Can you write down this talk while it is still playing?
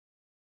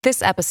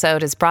This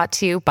episode is brought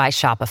to you by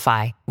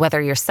Shopify.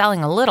 Whether you're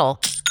selling a little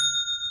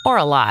or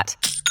a lot,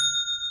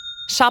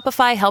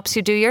 Shopify helps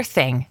you do your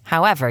thing,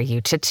 however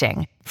you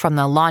cha-ching. From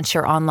the launch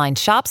your online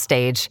shop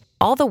stage,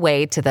 all the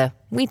way to the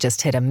we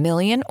just hit 1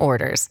 million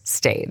orders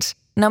stage.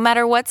 No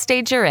matter what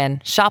stage you're in,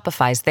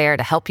 Shopify's there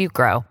to help you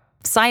grow.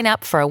 Sign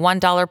up for a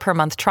 $1 per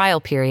month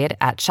trial period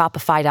at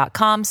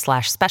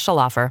shopify.com/special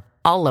offer,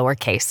 all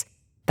lowercase.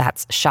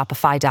 That's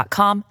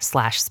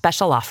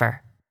shopify.com/special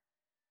offer.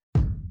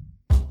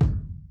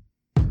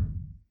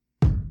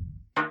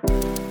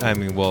 I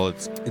mean, well,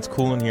 it's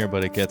cool in here,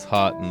 but it gets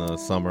hot in the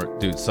summer.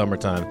 Dude,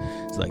 summertime,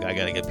 it's like I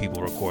got to get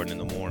people recording in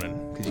the morning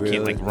because you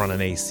can't, like, run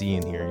an AC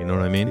in here. You know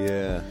what I mean?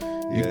 Yeah.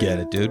 You get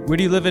it, dude. Where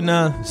do you live in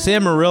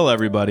San Maril,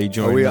 everybody?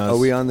 Join us. Are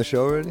we on the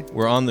show already?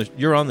 You're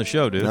on the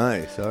show, dude.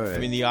 Nice, all right. I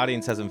mean, the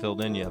audience hasn't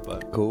filled in yet,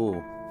 but...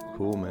 Cool,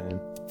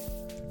 man.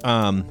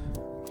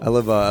 I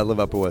live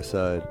Upper West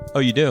Side. Oh,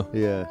 you do?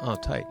 Yeah. Oh,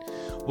 tight.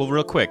 Well,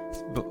 real quick,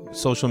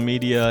 social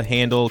media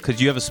handle,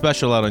 because you have a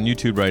special out on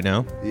YouTube right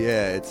now.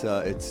 Yeah, it's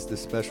the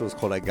special is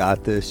called I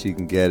Got This. You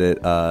can get it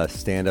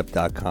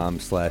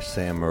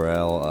standup.com/Sam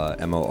Morril,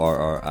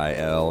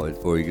 MORRIL,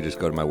 or you can just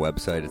go to my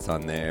website. It's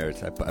on there.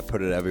 I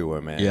put it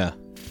everywhere, man. Yeah.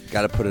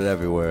 Got to put it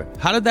everywhere.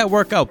 How did that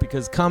work out?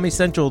 Because Comedy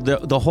Central,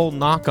 the whole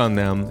knock on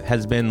them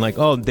has been like,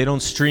 oh, they don't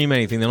stream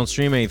anything.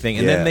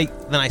 And then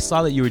I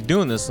saw that you were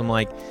doing this. I'm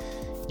like,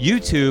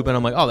 YouTube, and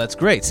I'm like, oh, that's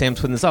great. Sam's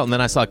putting this out. And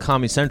then I saw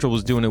Comedy Central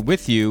was doing it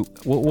with you.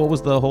 What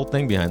was the whole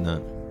thing behind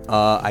that?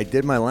 I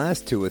did my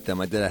last two with them.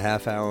 I did a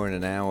half hour and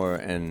an hour,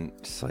 and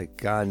just like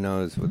God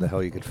knows where the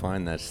hell you could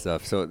find that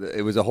stuff. So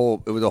it was a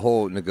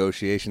whole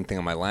negotiation thing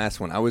on my last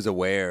one. I was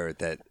aware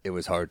that it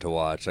was hard to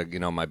watch. Like,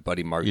 my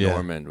buddy Mark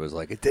Normand was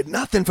like, it did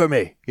nothing for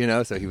me.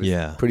 So he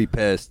was pretty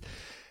pissed.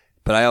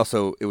 But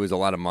it was a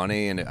lot of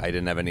money, and I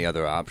didn't have any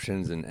other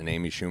options. And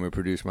Amy Schumer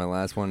produced my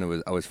last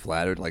one. I was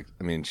flattered. Like,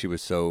 I mean, she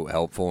was so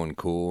helpful and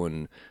cool,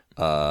 and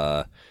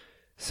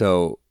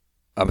so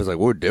I was like,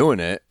 we're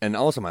doing it. And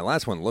also, my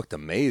last one looked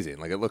amazing.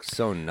 Like, it looked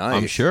so nice.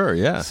 I'm sure,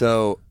 yeah.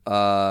 So,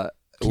 can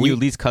you at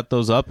least cut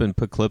those up and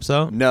put clips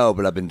out? No,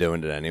 but I've been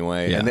doing it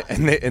anyway. Yeah.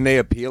 And they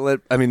appeal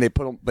it. I mean, they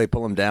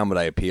pull them down, but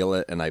I appeal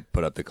it, and I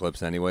put up the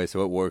clips anyway,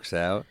 so it works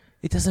out.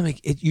 It doesn't make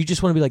it. You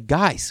just want to be like,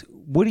 guys,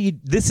 what do you?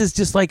 This is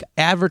just like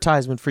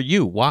advertisement for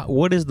you.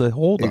 What is the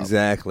hold up?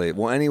 Exactly.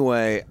 Well,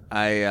 anyway,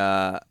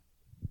 I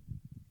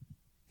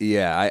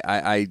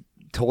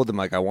told them,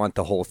 like, I want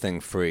the whole thing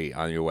free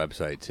on your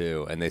website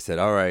too, and they said,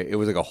 all right. It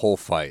was like a whole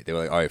fight. They were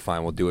like, all right,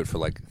 fine, we'll do it for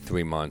like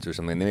 3 months or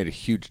something. They made a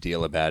huge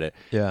deal about it.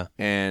 Yeah.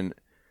 And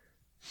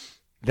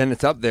then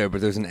it's up there,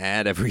 but there's an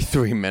ad every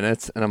 3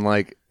 minutes, and I'm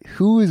like,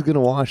 who is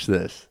gonna watch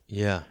this?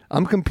 Yeah.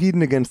 I'm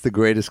competing against the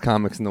greatest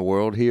comics in the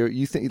world here.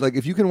 You think, like,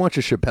 if you can watch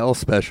a Chappelle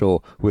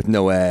special with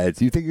no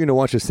ads, you think you're gonna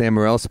watch a Sam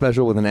Morril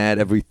special with an ad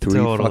every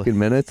 3 fucking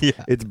minutes?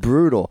 Yeah. It's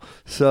brutal.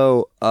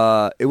 So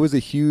it was a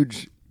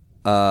huge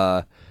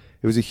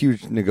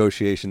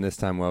negotiation this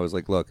time where I was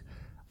like, look,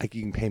 you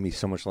can pay me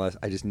so much less.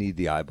 I just need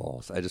the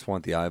eyeballs. I just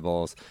want the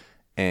eyeballs.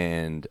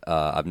 And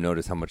I've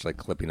noticed how much, like,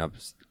 clipping up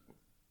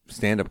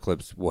stand-up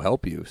clips will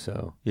help you.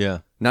 So yeah,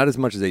 not as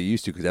much as they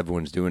used to because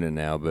everyone's doing it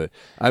now, but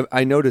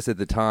I noticed at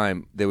the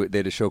time they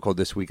had a show called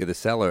This Week at the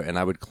Cellar, and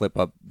I would clip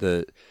up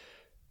the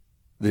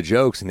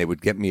jokes, and they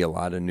would get me a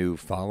lot of new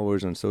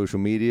followers on social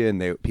media,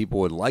 and people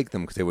would like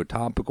them because they were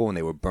topical and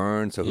they were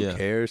burned, so who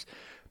cares?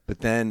 But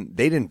then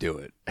they didn't do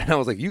it, and I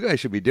was like, you guys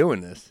should be doing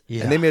this.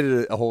 And they made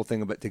it a whole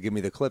thing about to give me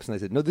the clips, and I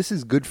said, no, this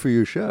is good for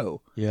your show.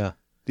 Yeah,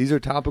 these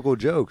are topical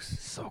jokes.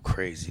 So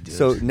crazy, dude.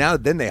 So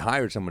then they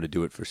hired someone to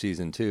do it for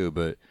season 2,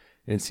 but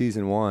in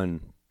season 1,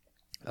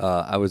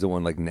 I was the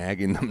one, like,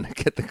 nagging them to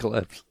get the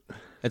clips.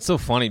 It's so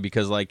funny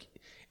because, like,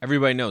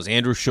 everybody knows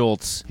Andrew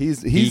Schultz.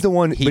 He's the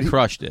one. He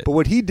crushed it. But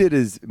what he did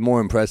is more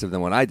impressive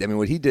than what I did. I mean,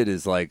 what he did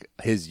is, like,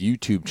 his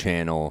YouTube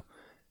channel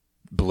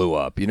blew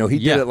up. He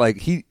did it like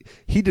he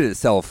did it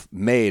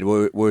self-made.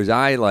 Whereas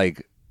I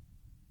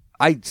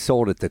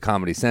sold it to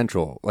Comedy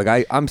Central.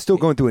 Like, I'm still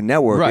going through a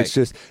network. Right. It's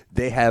just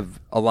they have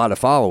a lot of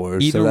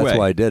followers, so that's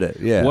why I did it.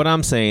 Yeah. What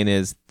I'm saying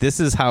is, this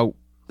is how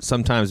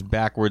sometimes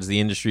backwards the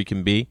industry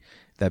can be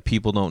that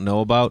people don't know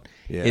about.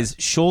 Yeah. Is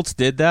Schultz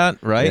did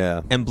that, right?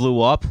 Yeah. And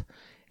blew up.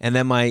 And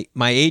then my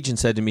agent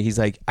said to me, he's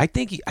like, I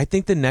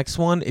think the next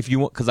one, if you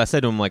want, because I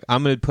said to him, like,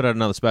 I'm going to put out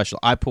another special.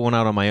 I put one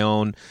out on my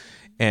own,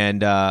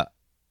 and I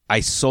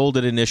sold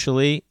it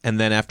initially, and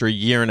then after a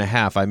year and a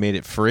half, I made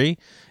it free,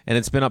 and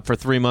it's been up for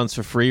 3 months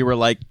for free. We're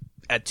like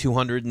at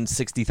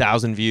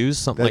 260,000 views,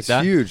 something like that.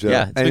 That's huge.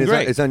 Yeah, it's been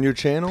great. It's on your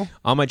channel?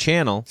 On my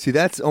channel. See,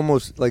 that's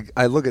almost like,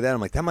 I look at that,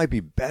 I'm like, that might be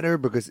better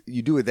because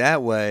you do it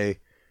that way,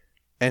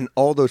 and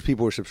all those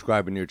people are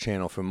subscribing to your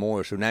channel for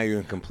more, so now you're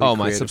in complete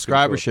my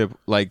subscribership, control.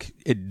 like,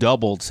 it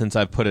doubled since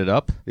I put it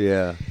up.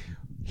 Yeah.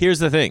 Here's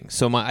the thing.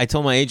 So I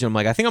told my agent, I'm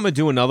like, I think I'm going to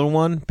do another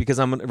one because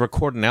I'm going to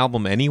record an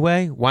album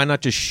anyway. Why not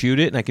just shoot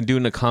it and I can do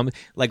it in a comedy?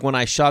 Like, when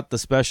I shot the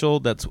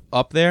special that's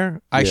up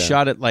there, I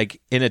shot it,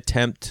 like, in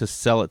attempt to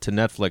sell it to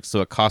Netflix,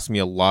 so it cost me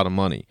a lot of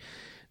money.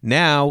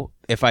 Now,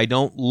 if I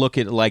don't look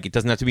at like it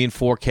doesn't have to be in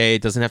 4K,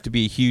 it doesn't have to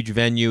be a huge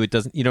venue, it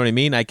doesn't, you know what I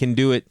mean? I can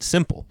do it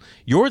simple.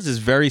 Yours is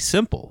very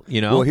simple, you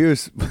know? Well,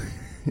 here's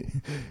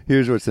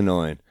what's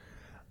annoying.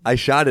 I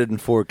shot it in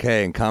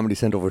 4K, and Comedy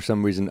Central for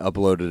some reason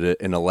uploaded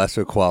it in a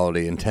lesser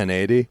quality in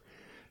 1080.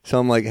 So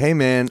I'm like, hey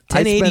man,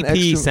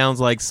 1080p sounds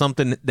like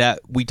something that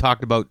we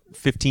talked about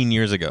 15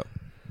 years ago.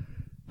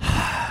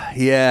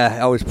 Yeah,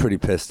 I was pretty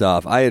pissed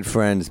off. I had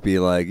friends be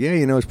like, yeah,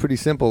 it's pretty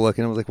simple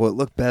looking. I was like, well, it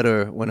looked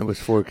better when it was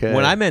 4K.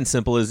 What I meant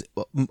simple is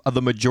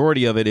the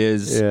majority of it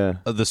is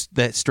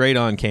that straight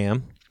on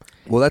cam.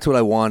 Well, that's what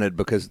I wanted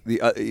because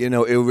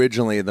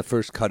originally in the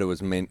first cut it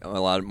was a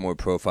lot more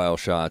profile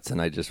shots,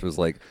 and I just was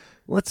like,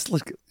 let's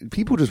look.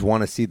 People just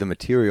want to see the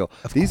material.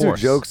 These are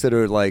jokes that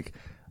are like,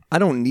 I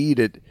don't need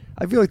it.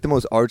 I feel like the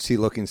most artsy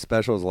looking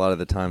specials a lot of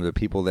the time are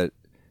people that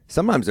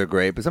sometimes they're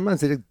great, but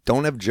sometimes they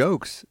don't have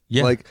jokes.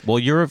 Yeah. Like,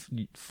 well,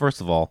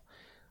 first of all,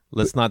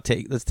 let's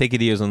take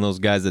it easy on those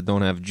guys that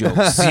don't have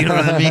jokes. You know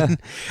what I mean?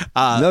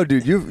 No,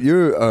 dude,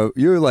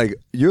 you're like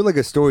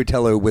a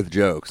storyteller with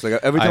jokes. Like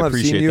every time I've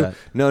seen you, that.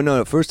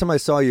 No. First time I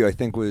saw you, I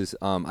think was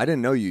I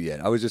didn't know you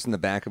yet. I was just in the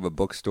back of a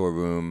bookstore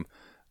room,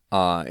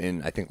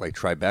 in I think like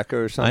Tribeca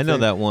or something. I know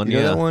that one. You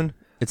know that one?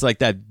 It's like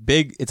that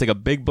big. It's like a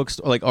big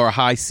bookstore, or a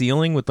high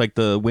ceiling with like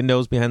the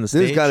windows behind the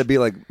stage. This has got to be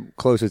like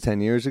close to 10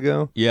 years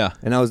ago. Yeah.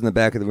 And I was in the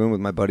back of the room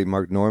with my buddy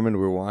Mark Norman. We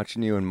were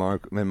watching you, and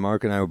Mark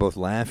and I were both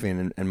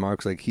laughing. And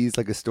Mark's like, he's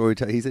like a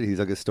storyteller. He said he's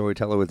like a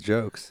storyteller with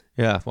jokes.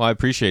 Yeah. Well, I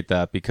appreciate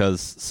that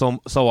because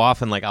so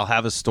often like I'll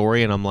have a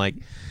story and I'm like,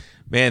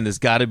 man, there's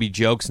got to be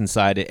jokes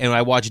inside it. And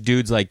I watch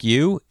dudes like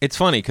you. It's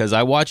funny because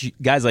I watch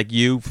guys like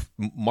you,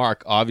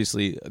 Mark,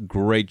 obviously a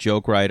great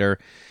joke writer.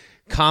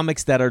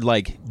 Comics that are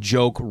like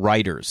joke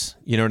writers,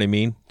 you know what I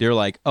mean? They're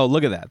like, oh,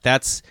 look at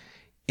that.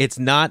 It's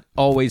not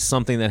always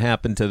something that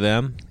happened to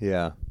them,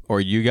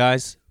 or you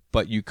guys,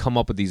 but you come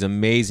up with these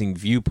amazing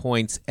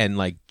viewpoints and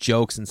like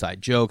jokes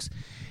inside jokes,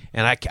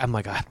 and I'm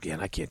like, man,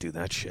 I can't do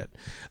that shit.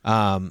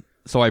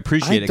 So I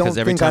appreciate it because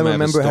every time I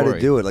remember have a how to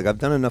do it. Like I've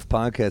done enough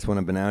podcasts when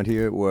I've been out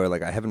here where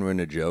like I haven't written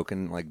a joke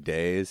in like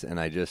days, and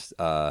I just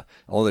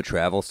all the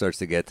travel starts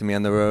to get to me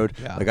on the road.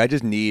 Yeah. Like I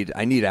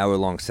need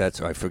hour-long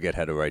sets, or I forget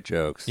how to write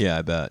jokes. Yeah,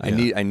 I bet.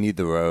 I need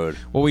the road.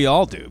 Well, we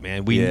all do,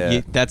 man.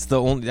 That's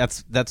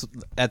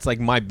like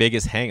my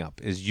biggest hang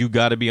up is you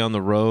got to be on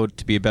the road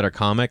to be a better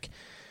comic.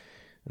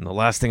 And the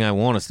last thing I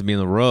want is to be on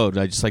the road.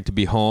 I just like to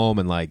be home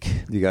and like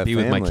be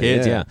with my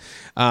kids. Yeah.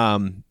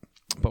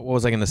 But what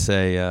was I going to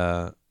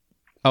say?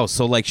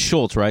 So like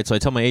Schultz, right? So I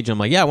tell my agent, I'm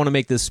like, yeah, I want to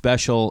make this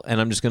special, and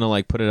I'm just gonna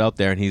like put it out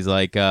there. And he's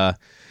like,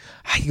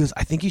 he goes,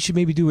 I think you should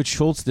maybe do what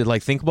Schultz did.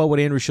 Like, think about what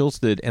Andrew Schultz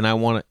did. And I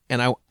want to,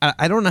 and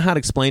I don't know how to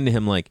explain to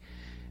him. Like,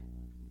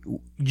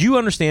 you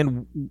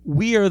understand,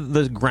 we are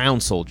the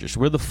ground soldiers.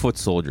 We're the foot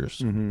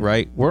soldiers,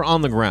 right? We're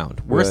on the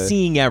ground. We're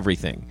seeing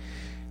everything.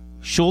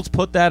 Schultz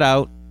put that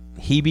out.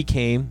 He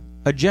became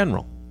a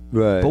general,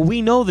 right? But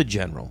we know the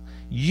general.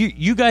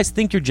 You guys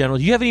think you're general.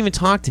 You haven't even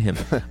talked to him.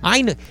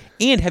 I know.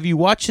 And have you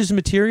watched his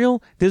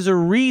material? There's a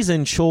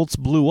reason Schultz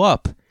blew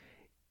up.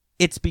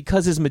 It's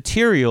because his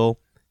material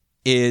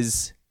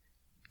is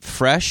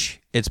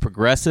fresh, it's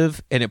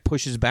progressive, and it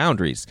pushes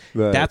boundaries.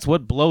 Right. That's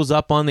what blows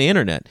up on the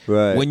internet.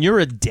 Right. When you're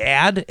a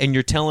dad and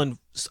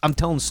I'm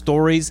telling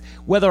stories,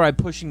 whether I'm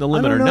pushing the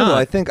limit or not. Though.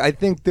 I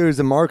think there's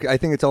a market. I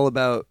think it's all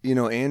about,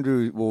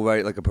 Andrew will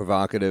write like a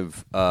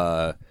provocative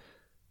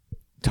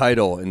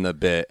title in the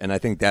bit, and I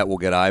think that will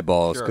get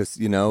eyeballs because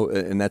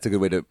and that's a good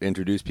way to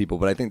introduce people.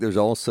 But I think there's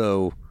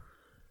also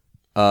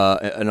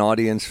an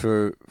audience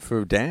for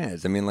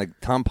dads. I mean, like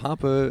Tom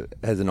Papa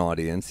has an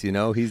audience.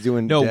 He's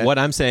doing. No, what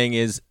I'm saying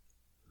is,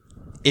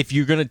 if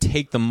you're going to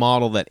take the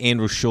model that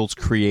Andrew Schultz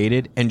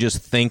created and just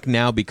think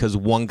now because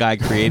one guy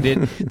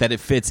created that it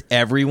fits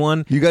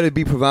everyone. You got to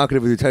be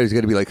provocative with your titles. You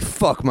got to be like,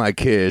 fuck my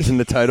kids in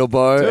the title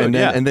bar. Dude,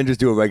 and then just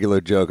do a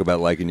regular joke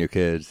about liking your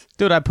kids.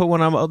 Dude, I put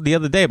one on the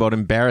other day about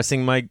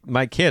embarrassing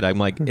my kid. I'm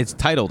like, it's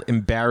titled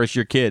Embarrass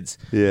Your Kids.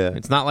 Yeah.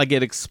 It's not like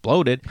it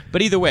exploded.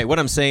 But either way, what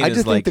I'm saying is I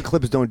just like, think the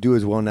clips don't do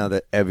as well now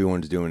that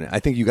everyone's doing it. I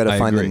think you got to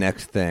find the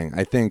next thing.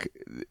 I think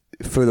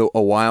for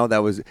a while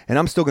that was, and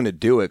I'm still going to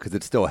do it because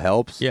it still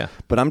helps. Yeah.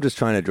 But I'm just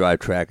trying to drive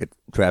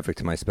traffic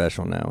to my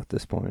special now at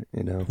this point.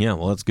 Yeah.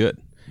 Well, that's good.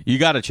 You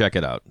got to check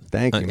it out.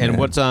 Thank you. And man.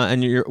 what's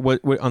on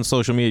what on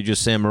social media?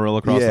 Just Sam Morril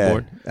across the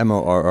board.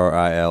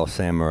 MORRIL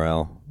Sam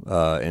Morril,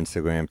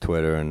 Instagram,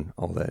 Twitter, and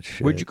all that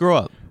shit. Where'd you grow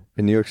up?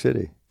 In New York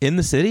City. In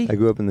the city? I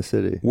grew up in the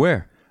city.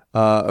 Where?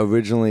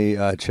 Originally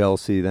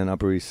Chelsea, then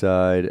Upper East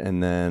Side,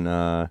 and then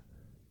I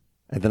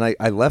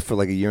left for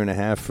like a year and a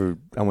half.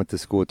 I went to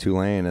school at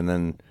Tulane, and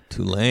then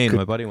Tulane.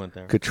 My buddy went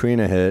there.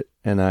 Katrina hit,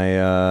 and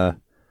I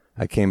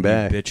came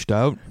back. You bitched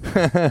out.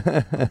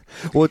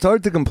 Well, it's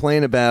hard to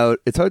complain about.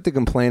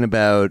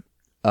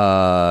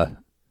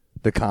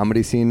 The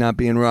comedy scene not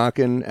being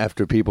rocking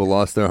after people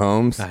lost their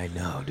homes. I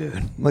know,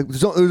 dude. Like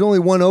there's only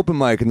one open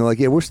mic, and they're like,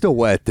 "Yeah, we're still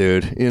wet,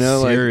 dude."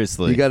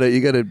 Seriously, like,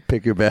 you gotta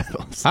pick your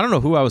battles. I don't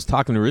know who I was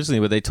talking to originally,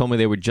 but they told me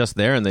they were just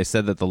there, and they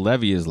said that the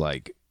levee is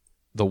like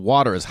the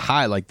water is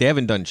high. Like they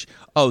haven't done.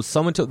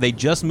 They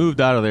just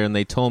moved out of there, and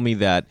they told me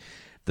that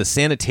the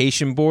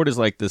sanitation board is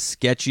like the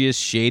sketchiest,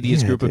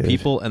 shadiest group of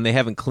people, and they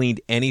haven't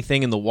cleaned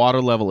anything, and the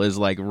water level is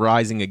like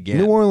rising again.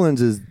 New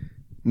Orleans is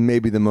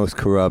maybe the most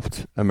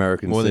corrupt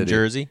American More city. than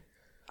Jersey?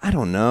 I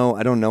don't know.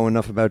 I don't know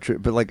enough about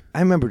it, but like I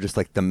remember just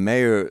like the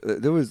mayor.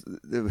 There was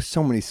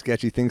so many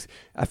sketchy things.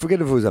 I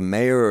forget if it was a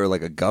mayor or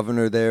like a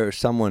governor there or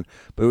someone,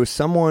 but it was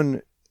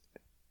someone.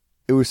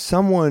 It was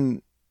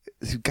someone.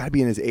 Who got to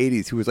be in his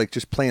 80s. Who was like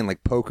just playing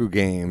like poker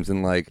games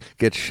and like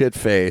get shit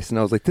faced. And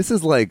I was like, this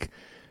is like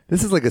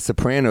a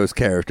Sopranos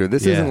character.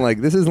 This isn't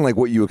like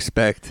what you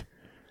expect.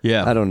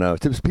 Yeah, I don't know.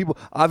 People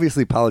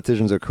obviously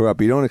politicians are corrupt.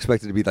 But you don't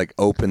expect it to be like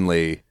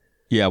openly.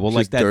 Yeah, well,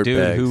 like that dude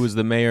bags. who was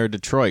the mayor of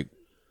Detroit.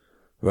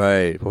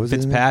 Right. What was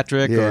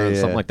Fitzpatrick or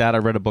something like that. I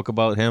read a book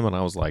about him, and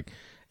I was like,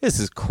 this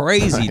is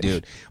crazy,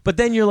 dude. But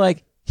then you're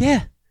like,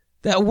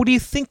 what do you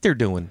think they're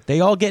doing?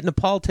 They all get into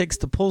politics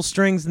to pull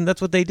strings, and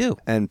that's what they do.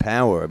 And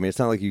power. I mean, it's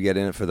not like you get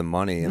in it for the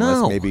money,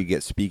 unless maybe you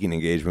get speaking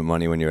engagement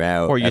money when you're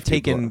out. Or you're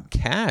taking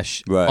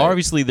cash. Right.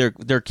 Obviously,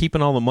 they're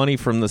keeping all the money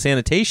from the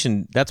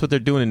sanitation. That's what they're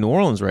doing in New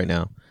Orleans right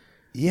now.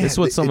 Yeah, this is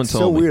what someone it's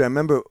told so me. Weird. I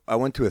remember I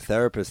went to a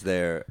therapist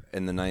there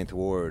in the 9th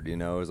Ward. You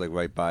know, it was like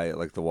right by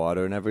like the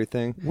water and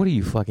everything. What are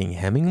you, fucking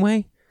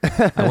Hemingway?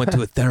 I went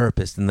to a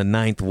therapist in the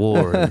 9th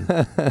Ward.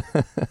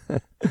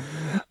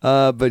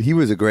 But he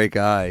was a great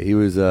guy. He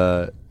was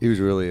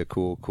really a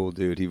cool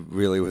dude. He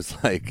really was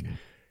like,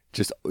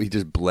 he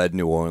just bled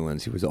New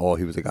Orleans. He was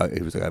like,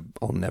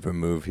 I'll never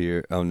move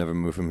here. I'll never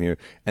move from here.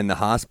 And the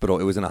hospital,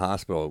 it was in a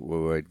hospital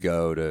where I'd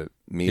go to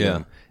meet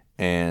him,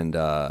 and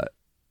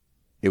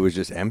it was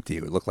just empty.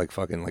 It looked like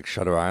fucking like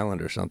Shutter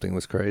Island or something. It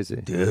was crazy,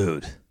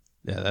 dude.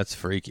 Yeah, that's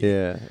freaky.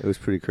 Yeah, it was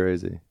pretty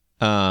crazy.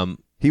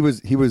 He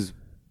was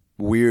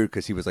weird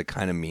because he was like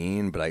kind of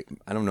mean, but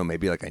I don't know,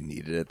 maybe like I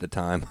needed it at the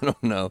time. I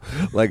don't know.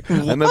 Like I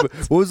remember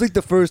what was like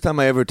the first time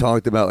I ever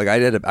talked about like I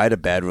had a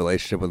bad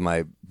relationship with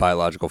my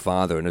biological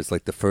father, and it's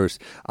like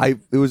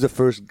it was the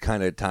first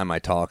kind of time I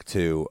talked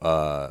to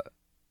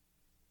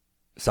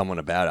someone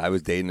about it. I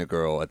was dating a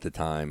girl at the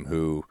time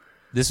who.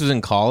 This was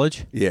in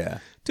college? Yeah.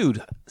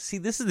 Dude, see,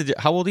 this is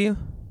how old are you?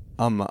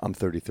 I'm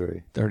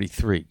 33.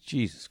 33.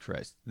 Jesus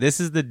Christ. This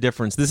is the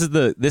difference. This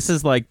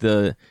is like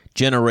the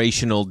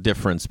generational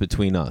difference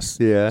between us.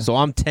 Yeah. So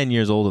I'm 10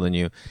 years older than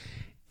you.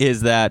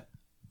 Is that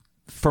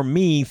for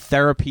me,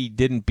 therapy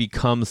didn't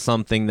become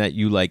something that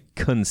you like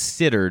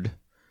considered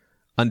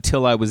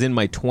until I was in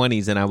my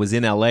 20s and I was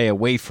in LA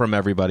away from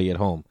everybody at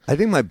home. I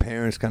think my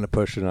parents kind of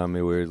pushed it on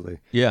me weirdly.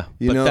 Yeah,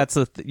 that's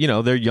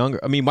they're younger.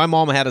 I mean, my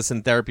mom had us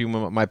in therapy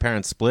when my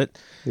parents split.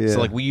 Yeah. So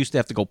like we used to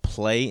have to go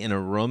play in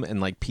a room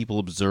and like people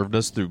observed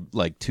us through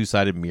like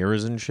 2-sided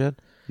mirrors and shit.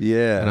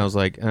 Yeah. And I was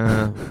like,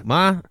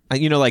 Ma,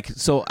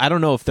 so I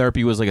don't know if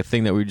therapy was like a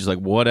thing that we were just like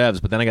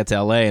whatevs, but then I got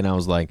to LA and I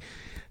was like,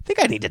 I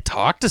think I need to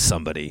talk to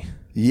somebody.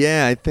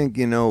 Yeah, I think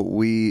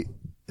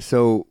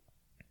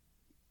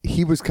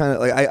he was kind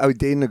of like I was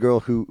dating a girl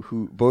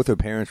who both her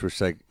parents were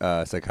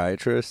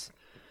psychiatrists,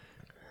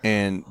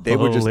 and they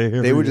would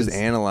just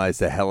analyze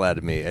the hell out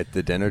of me at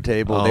the dinner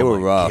table. Oh, they were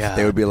rough. God.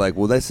 They would be like,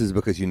 "Well, this is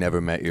because you never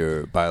met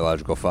your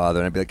biological father,"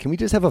 and I'd be like, "Can we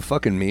just have a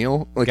fucking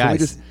meal? Like,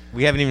 guys,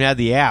 we haven't even had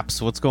the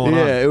apps. What's going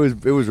on?" Yeah, it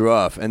was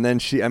rough. And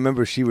then I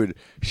remember she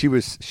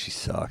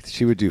sucked.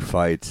 She would do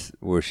fights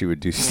where she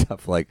would do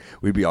stuff like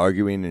we'd be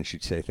arguing and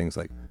she'd say things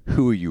like,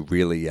 "Who are you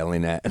really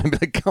yelling at?" And I'd be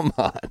like, "Come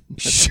on,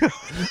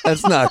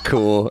 that's not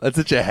cool. That's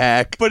such a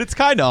hack." But it's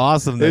kind of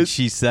awesome that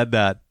she said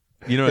that.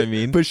 You know what I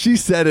mean? But she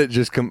said it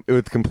just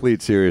with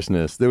complete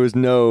seriousness. There was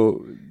no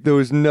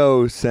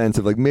sense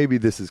of like maybe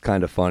this is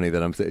kind of funny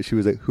that I'm saying. She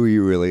was like, "Who are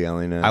you really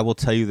yelling at?" I will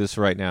tell you this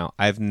right now.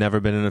 I've never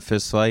been in a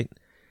fist fight,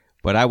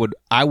 but I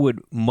would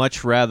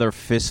much rather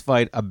fist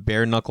fight a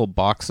bare knuckle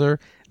boxer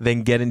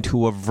than get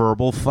into a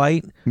verbal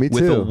fight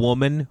with a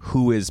woman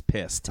who is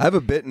pissed. I have a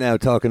bit now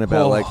talking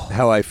about like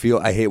how I feel.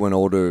 I hate when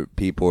older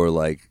people are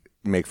like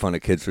make fun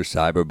of kids for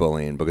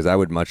cyberbullying because I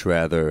would much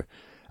rather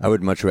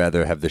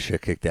have the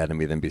shit kicked out of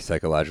me than be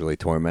psychologically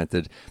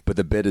tormented. But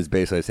the bit is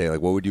basically I say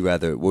like, what would you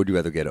rather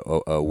get,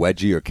 a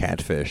wedgie or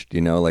catfished?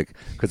 You know, like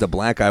because a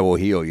black eye will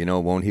heal. You know,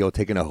 it won't heal.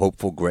 Taking a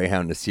hopeful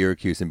greyhound to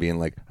Syracuse and being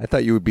like, I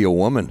thought you would be a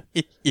woman.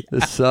 Yeah,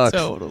 this sucks.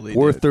 Totally.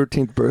 Worst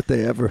 13th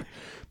birthday ever.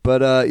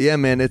 But yeah,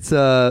 man, it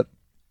was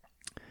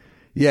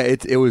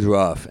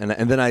rough. And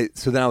then I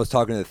was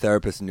talking to the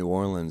therapist in New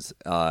Orleans.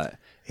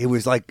 It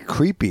was like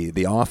creepy.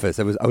 The office.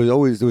 There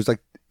was like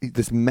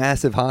this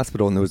massive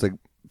hospital and there was like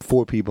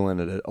 4 people in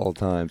it at all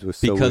times. It was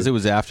so because weird. it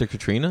was after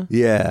Katrina?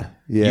 Yeah.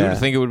 You would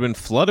think it would have been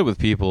flooded with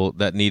people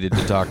that needed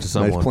to talk to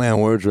someone. Nice play on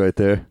words right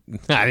there.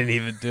 I didn't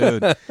even do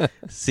it.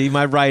 See,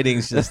 my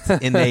writing's just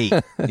innate.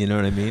 You know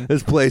what I mean?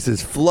 This place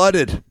is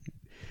flooded.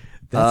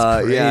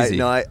 That's crazy.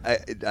 Yeah,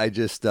 I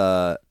just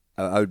I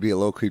would be a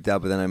little creeped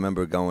out, but then I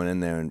remember going in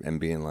there and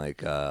being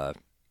like,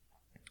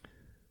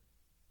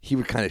 he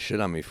would kind of shit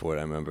on me for it.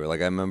 I remember,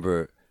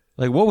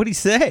 like, what would he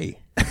say?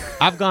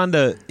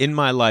 In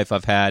my life,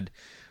 I've had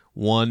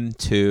 1,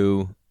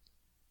 2,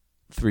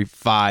 3,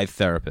 5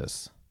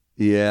 therapists.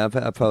 Yeah,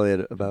 I've probably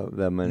had about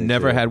that many.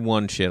 Never too. had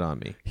one shit on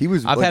me. He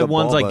was. I've like had a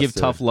ones like give ballbuster.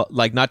 tough love,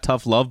 like not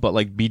tough love, but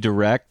like be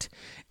direct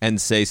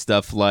and say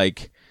stuff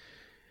like,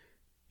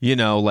 you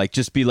know, like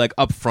just be like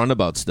upfront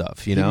about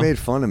stuff. You know, He made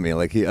fun of me.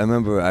 Like I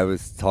remember I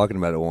was talking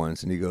about it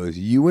once, and he goes,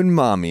 "You and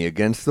mommy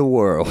against the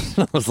world."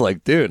 I was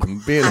like, "Dude, I'm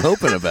being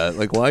open about it.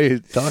 Like, why are you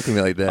talking to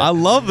me like that?" I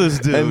love this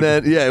dude. And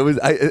then yeah, it was.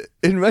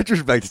 In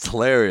retrospect, it's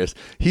hilarious.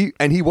 He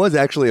was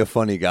actually a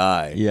funny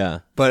guy. yeah,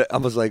 But I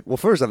was like, well,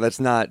 first off,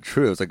 that's not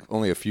true. It was like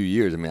only a few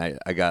years. I mean,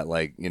 I got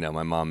like, you know,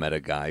 my mom met a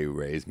guy who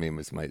raised me,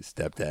 was my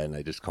stepdad, and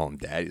I just call him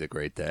dad. He's a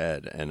great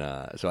dad. And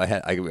so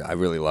I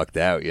really lucked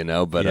out, you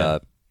know. But Yeah.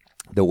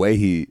 the way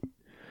he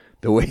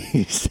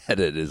said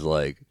it is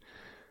like,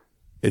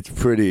 it's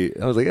pretty.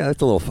 I was like, yeah,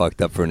 that's a little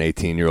fucked up for an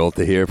 18-year-old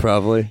to hear,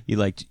 probably.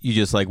 you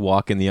just like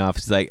walk in the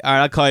office like, all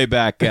right, I'll call you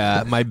back.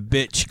 My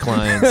bitch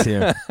client's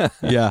here.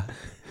 Yeah,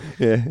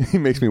 Yeah, he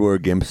makes me wear a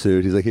gimp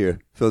suit. He's like, here,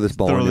 throw this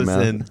ball throw in your this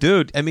mouth. in,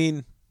 dude. I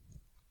mean,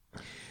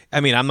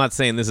 I'm not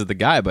saying this is the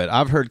guy, but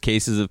I've heard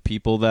cases of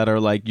people that are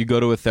like, you go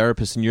to a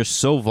therapist and you're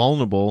so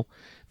vulnerable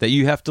that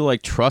you have to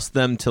like trust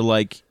them to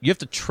like, you have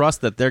to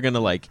trust that they're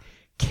gonna like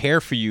care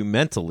for you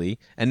mentally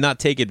and not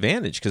take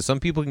advantage, because some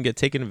people can get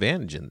taken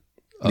advantage of.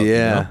 Yeah.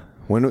 You know?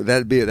 When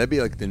that'd be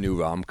like the new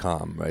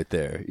rom-com right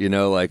there, you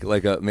know, like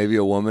maybe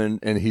a woman,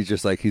 and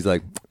he's like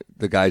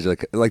the guy's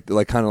like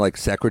kind of like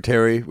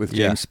Secretary with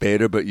Yeah. James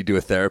Spader, but you do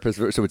a therapist,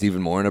 so it's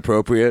even more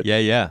inappropriate.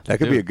 Yeah. That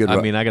could be a good.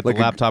 I mean, I got like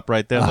the laptop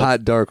right there. A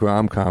hot dark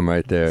rom-com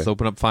right there. Let's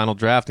open up Final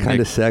Draft. And Kind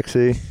make- of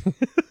sexy,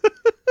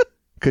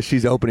 because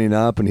she's opening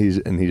up, and he's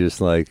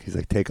just like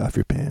take off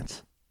your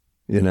pants,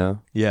 you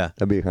know. yeah.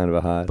 That'd be kind of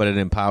a hot. But it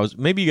empowers.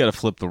 Maybe you got to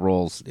flip the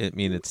roles. I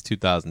mean, it's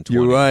 2020.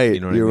 You're right. You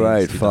know what You're I mean?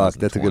 right. It's Fuck,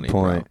 that's a good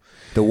 2020, point.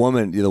 The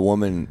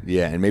woman,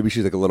 yeah, and maybe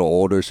she's like a little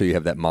older, so you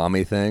have that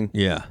mommy thing.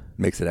 Bro. Yeah.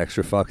 Makes it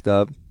extra fucked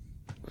up.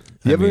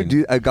 You ever mean-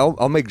 do?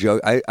 I'll make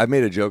joke. I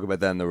made a joke about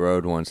that on the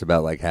road once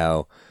about like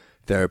how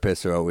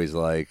therapists are always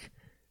like,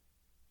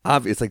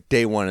 it's like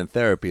day one in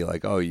therapy,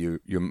 like, oh, you're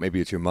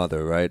maybe it's your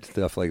mother, right?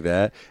 Stuff like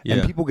that. Yeah.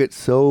 And people get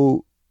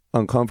so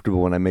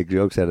uncomfortable when I make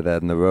jokes out of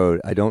that on the road.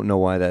 I don't know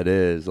why that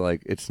is.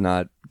 Like, it's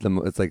not.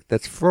 It's like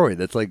that's Freud.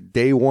 That's like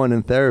day one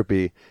in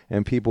therapy,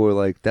 and people are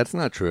like, that's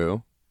not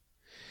true.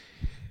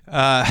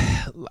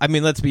 I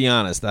mean, let's be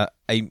honest.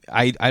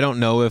 I don't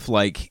know if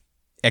like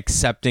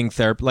accepting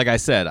therapy. Like I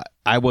said,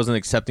 I wasn't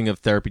accepting of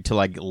therapy till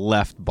I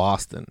left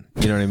Boston.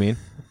 You know what I mean?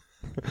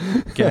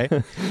 Okay,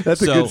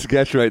 That's a So- good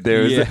sketch right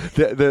there. Yeah.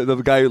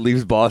 The guy who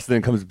leaves Boston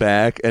and comes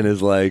back and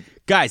is like,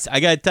 guys, I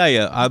gotta tell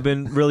you, I've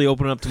been really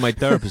opening up to my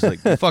therapist. Like,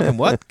 fucking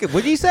what?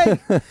 What did you say?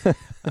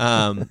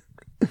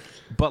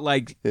 But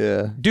like,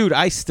 yeah. dude,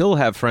 I still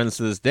have friends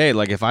to this day.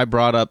 Like, if I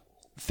brought up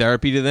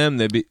therapy to them,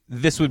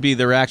 this would be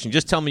their reaction.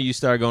 Just tell me you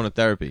started going to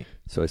therapy.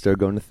 So I started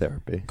going to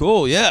therapy.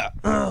 Cool, yeah.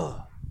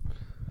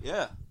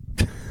 Yeah.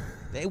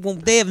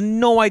 They have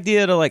no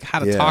idea to like how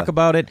to Yeah. talk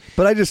about it.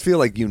 But I just feel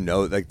like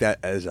like that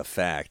as a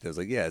fact. I was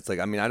like, yeah, it's like,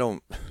 I mean, I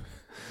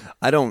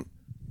don't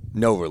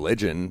know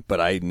religion, but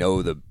I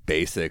know the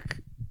basic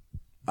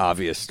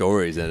obvious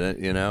stories in it,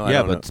 you know? I Yeah,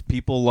 don't but know.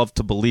 people love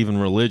to believe in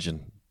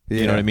religion. You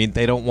Yeah. know what I mean?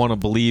 They don't want to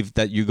believe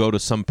that you go to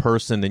some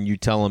person and you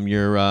tell them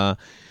you're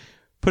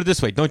put it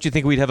this way, don't you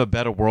think we'd have a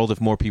better world if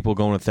more people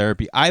go into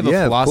therapy? I have Yeah, a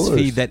of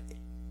philosophy course. that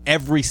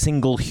every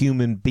single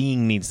human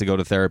being needs to go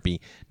to therapy.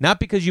 Not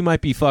because you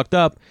might be fucked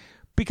up,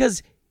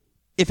 because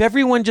if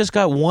everyone just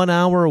got 1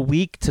 hour a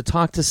week to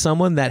talk to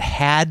someone that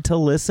had to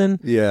listen,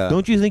 Yeah.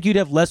 don't you think you'd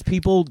have less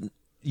people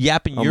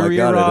yapping Oh your my ear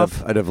God,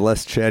 off? I'd have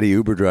less chatty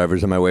Uber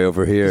drivers on my way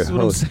over here. This is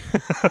what I'm Oh, saying.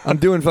 I'm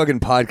doing fucking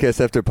podcast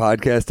after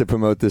podcast to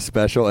promote this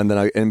special, and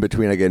then in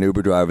between I get an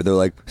Uber driver. They're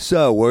like,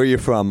 "So, where are you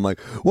from?" I'm like,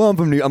 "Well, I'm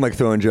from I'm like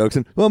throwing jokes,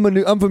 and well,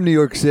 I'm from New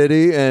York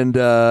City, and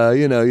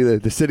you know,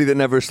 the city that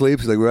never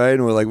sleeps." Like, right?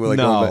 And we're like, No.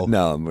 going back.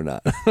 No, we're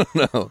not.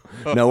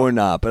 no, we're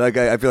not. But like,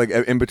 I feel like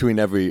in between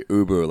every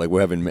Uber, like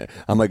we're having.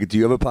 I'm like, "Do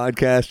you have a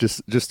podcast?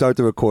 Just start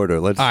the recorder.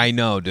 Let's." I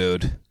know,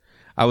 dude.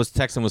 I was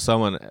texting with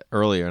someone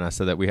earlier, and I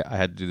said that I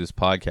had to do this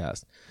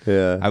podcast.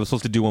 Yeah. I was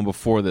supposed to do one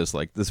before this.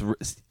 Like this,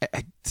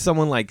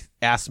 someone like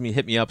asked me,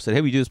 hit me up, said,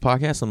 "Hey, we do this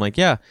podcast?" I'm like,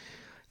 "Yeah."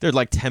 They're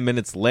like 10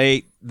 minutes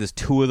late. There's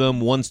two of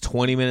them. One's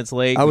 20 minutes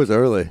late. I was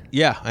early.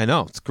 Yeah, I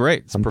know. It's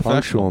great. It's I'm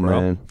professional, punctual,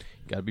 bro. man.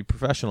 Got to be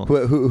professional.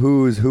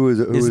 Who is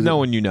It's no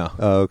one you know.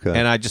 Oh, okay.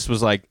 And I just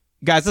was like,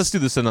 guys, let's do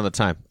this another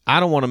time. I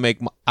don't want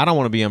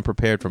to be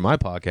unprepared for my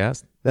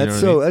podcast. You know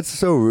what I mean? That's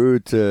so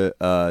rude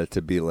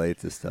to be late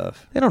to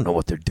stuff. They don't know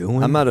what they're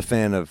doing. I'm not a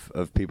fan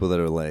of people that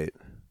are late.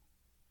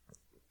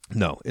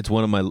 No, it's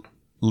one of my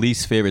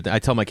least favorite. I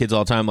tell my kids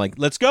all the time, like,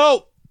 let's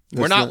go.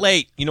 We're not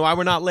late. You know why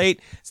we're not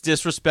late? It's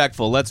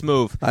disrespectful. Let's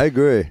move. I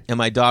agree. And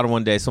my daughter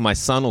one day, so my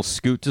son will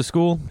scoot to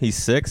school. He's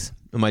 6.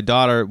 And my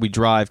daughter, we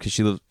drive because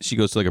she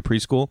goes to like a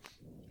preschool.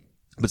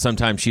 But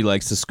sometimes she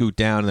likes to scoot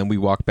down and then we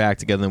walk back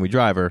together and then we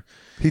drive her.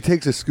 He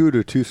takes a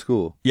scooter to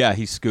school. Yeah,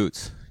 he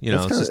scoots. You know,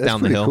 That's it's just kinda-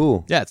 down that's the hill. pretty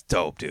cool. Yeah, it's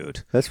dope,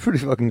 dude. That's pretty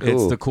fucking cool.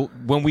 It's the cool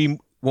when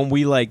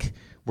we like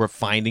we're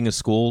finding a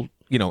school,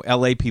 you know,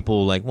 LA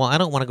people are like, well, I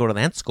don't want to go to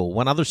that school.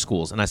 What other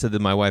schools? And I said to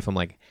my wife, I'm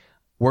like,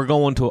 we're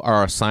going to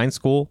our assigned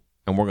school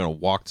and we're gonna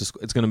walk to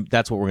school.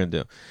 That's what we're gonna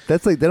do.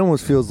 That's like, that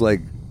almost feels like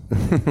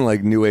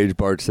like New Age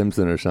Bart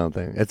Simpson or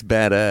something. It's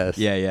badass.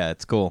 Yeah,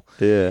 it's cool.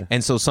 Yeah.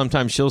 And so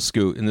sometimes she'll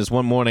scoot. And this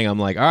one morning, I'm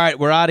like, all right,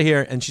 we're out of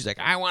here. And she's like,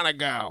 I want to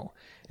go.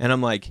 And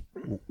I'm like,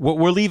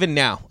 we're leaving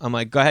now. I'm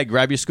like, go ahead,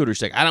 grab your scooter.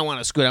 She's like, I don't want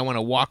to scoot. I want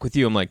to walk with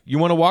you. I'm like, you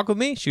want to walk with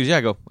me? She goes, yeah.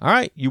 I go, all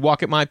right, you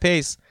walk at my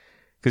pace.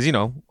 Because, you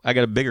know, I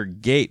got a bigger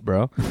gait,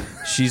 bro.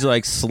 She's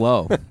like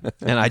slow.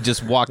 And I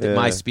just walked at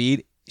my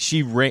speed.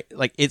 She ran,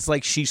 like, it's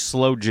like she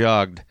slow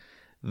jogged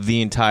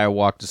the entire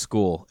walk to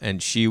school,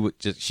 and she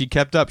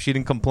kept up. She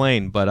didn't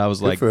complain, but I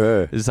was Good like, for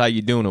her. "This is how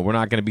you doing it. We're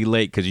not going to be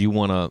late because you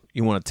wanna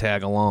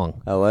tag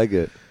along." I like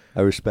it.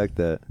 I respect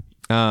that.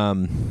 Yeah,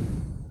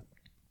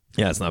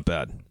 it's not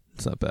bad.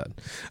 It's not bad.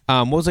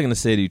 What was I going to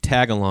say to you?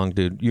 Tag along,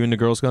 dude. You into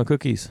Girl Scout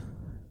cookies?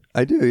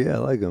 I do. Yeah, I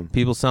like them.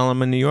 People sell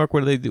them in New York. What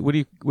do they do? What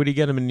do you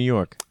get them in New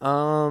York?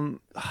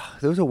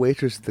 There was a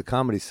waitress at the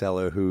Comedy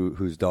Cellar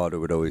whose daughter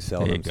would always sell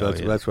There you them. go,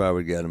 So that's where I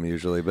would get them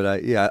usually. But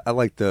I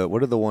like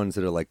what are the ones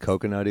that are like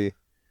coconutty?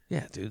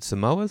 Yeah, dude.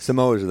 Samoas.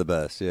 Samoas are the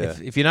best. Yeah.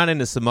 If you're not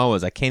into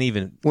Samoas, I can't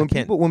even.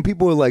 When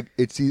people are like,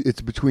 it's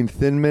between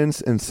Thin Mints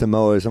and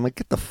Samoas, I'm like,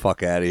 get the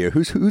fuck out of here.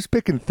 Who's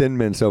picking Thin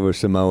Mints over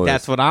Samoas?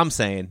 That's what I'm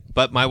saying.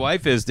 But my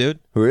wife is, dude.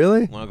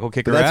 Really? Want to go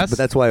kick But her that's, ass? but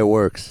that's why it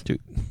works.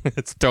 Dude,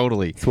 it's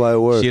totally. That's why it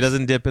works. She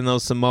doesn't dip in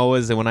those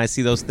Samoas, and when I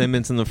see those Thin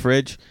Mints in the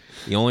fridge,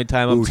 the only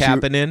time I'm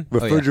tapping in,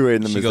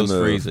 refrigerating them she is goes the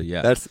move. freezer.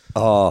 Yeah, that's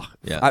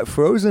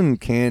frozen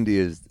candy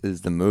is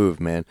the move,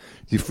 man.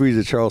 You freeze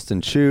a Charleston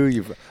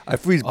Chew. I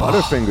freeze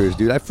Butterfingers,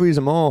 dude. I freeze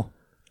them all,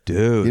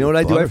 dude. You know what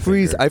I do?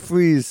 Butterfinger.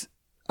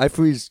 I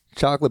freeze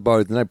chocolate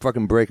bars, and I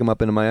fucking break them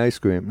up into my ice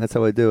cream. That's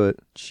how I do it.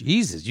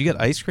 Jesus, you got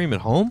ice cream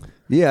at home?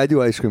 Yeah, I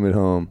do ice cream at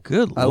home.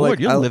 Good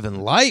Lord, you're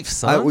living life,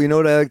 son. You know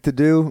what I like to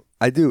do?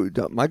 I do.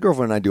 My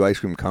girlfriend and I do ice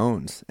cream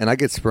cones, and I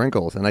get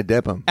sprinkles, and I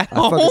dip them. At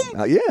home?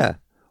 Yeah.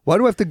 Why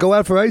do I have to go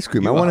out for ice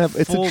cream? You I want to are have.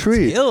 It's a full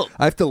treat. tilt.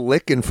 I have to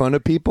lick in front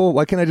of people.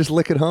 Why can't I just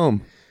lick at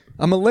home?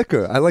 I'm a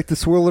licker. I like to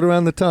swirl it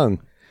around the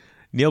tongue.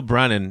 Neil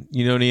Brennan,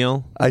 you know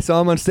Neil? I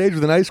saw him on stage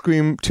with an ice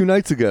cream 2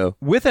 nights ago.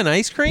 With an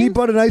ice cream? He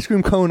brought an ice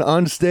cream cone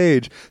on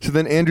stage. So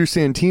then Andrew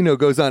Santino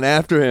goes on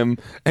after him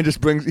and just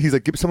brings. He's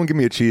like, someone give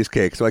me a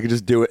cheesecake so I can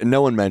just do it, and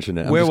no one mentioned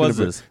it. Where was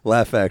this?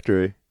 Laugh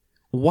Factory.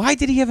 Why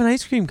did he have an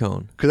ice cream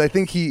cone? Because I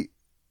think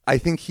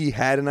he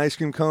had an ice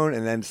cream cone,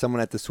 and then someone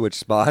had to switch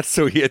spots,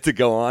 so he had to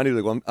go on. He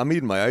was like, well, I'm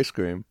eating my ice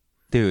cream.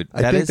 Dude,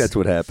 I think that's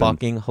what happened.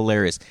 Fucking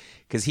hilarious.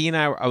 Because he and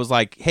I was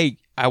like, hey,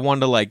 I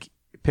wanted to like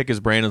pick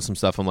his brain on some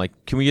stuff. I'm like,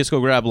 can we just go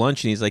grab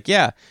lunch? And he's like,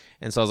 yeah.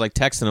 And so I was like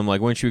texting him,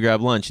 like, when should we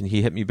grab lunch? And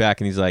he hit me back,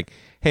 and he's like,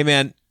 hey,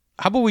 man,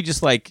 how about we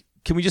just like,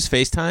 can we just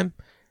FaceTime?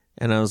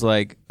 And I was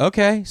like,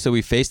 okay. So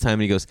we FaceTime,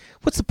 and he goes,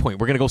 what's the point?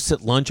 We're going to go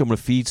sit lunch. I'm going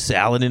to feed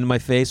salad into my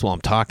face while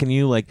I'm talking to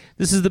you. Like,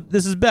 this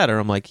is better.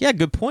 I'm like, yeah,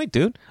 good point,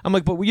 dude. I'm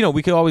like, but, you know,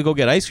 we could always go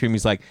get ice cream.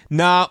 He's like,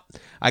 no,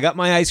 I got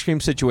my ice cream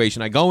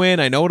situation. I go in,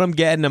 I know what I'm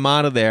getting, I'm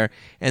out of there.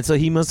 And so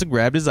he must have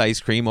grabbed his ice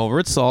cream over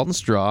at Salt and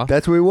Straw.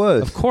 That's where he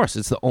was. Of course,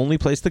 it's the only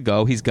place to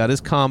go. He's got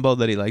his combo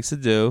that he likes to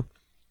do.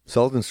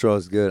 Salt and Straw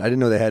is good. I didn't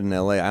know they had in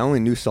L.A. I only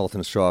knew Salt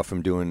and Straw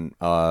from doing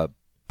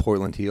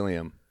Portland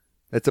Helium.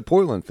 It's a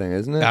Portland thing,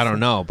 isn't it? I don't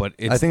know, but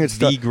I think it's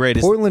the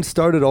greatest. Portland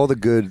started all the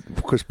good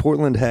because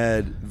Portland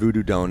had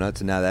Voodoo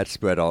Donuts, and now that's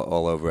spread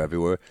all over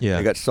everywhere. Yeah.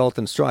 They got Salt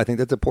and Straw. I think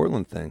that's a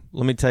Portland thing.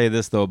 Let me tell you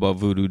this, though, about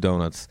Voodoo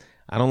Donuts.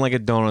 I don't like a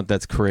donut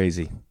that's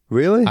crazy.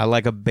 Really? I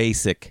like a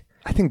basic.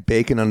 I think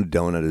bacon on a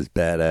donut is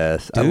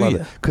badass. I Do love ya?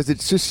 it because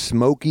it's just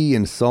smoky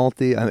and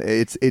salty. I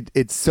mean,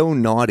 it's so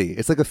naughty.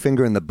 It's like a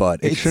finger in the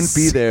butt. It shouldn't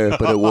be there,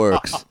 but it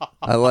works.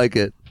 I like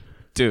it.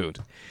 Dude.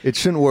 It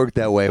shouldn't work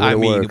that way, but I it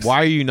mean, works. why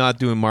are you not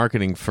doing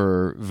marketing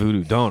for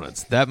Voodoo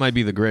Donuts? That might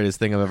be the greatest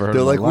thing I've ever heard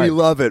They're in like, my life. we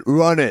love it.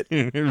 Run it.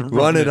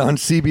 Run it on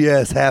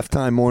CBS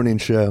halftime morning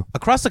show.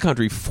 Across the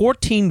country,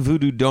 14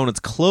 Voodoo Donuts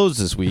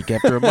closed this week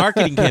after a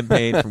marketing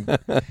campaign from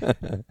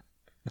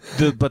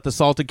but the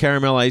salted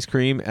caramel ice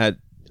cream at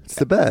It's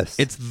the best.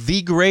 it's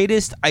the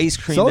greatest ice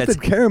cream salted that's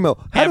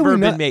caramel. How do ever we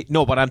been not? made.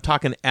 No, but I'm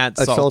talking at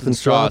A Salt and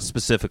Straw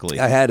specifically.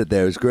 I had it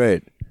there. It was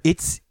great.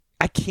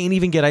 I can't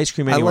even get ice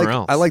cream anywhere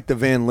else. I like the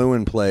Van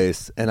Leeuwen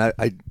place, and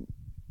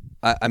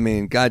I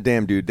mean,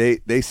 goddamn, dude,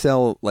 they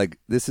sell like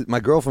this. Is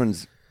my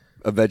girlfriend's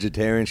a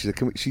vegetarian. She's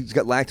like, she's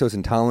got lactose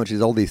intolerance.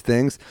 She's all these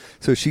things.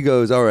 So she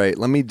goes, all right,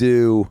 can we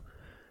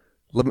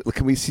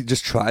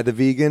just try the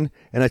vegan?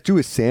 And I threw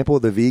a sample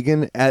of the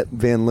vegan at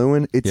Van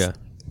Leeuwen.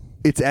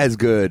 It's as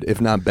good, if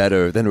not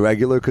better, than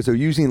regular because they're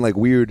using like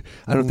weird.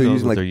 I don't know if they're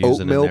using like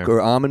oat milk or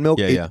almond milk,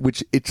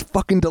 which it's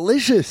fucking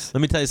delicious.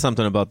 Let me tell you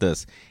something about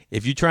this.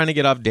 If you're trying to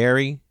get off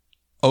dairy,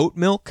 oat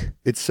milk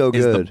It's so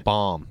is good. the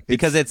bomb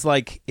because it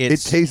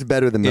tastes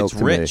better than milk It's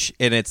to rich me.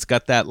 and it's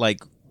got that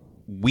like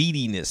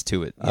weediness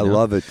to it. I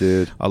love it,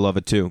 dude. I love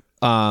it too.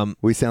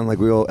 We sound like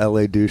real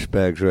LA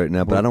douchebags right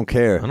now, but I don't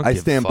care. I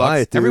give stand fucks. by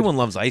it, dude. Everyone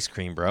loves ice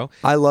cream, bro.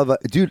 I love it.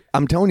 Dude,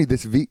 I'm telling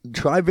you,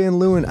 try Van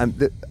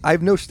Leeuwen. I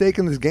have no stake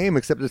in this game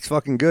except it's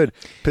fucking good.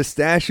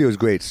 Pistachio is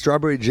great.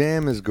 Strawberry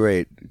jam is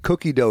great.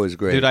 Cookie dough is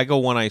great. Dude,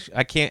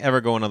 I can't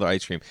ever go another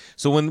ice cream.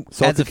 So when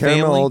Salted as a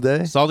caramel family, all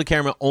day? salted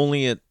caramel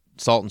only at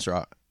Salt and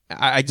Straw.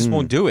 I just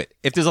won't do it.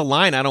 If there's a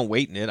line, I don't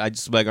wait in it. I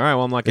just be like, all right,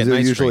 well, I'm not Is getting there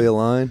ice usually cream. a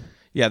line?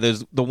 Yeah,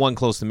 there's the one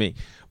close to me.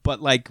 But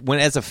like when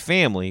as a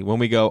family, when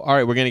we go, all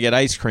right, we're gonna get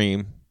ice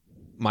cream.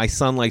 My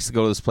son likes to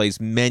go to this place,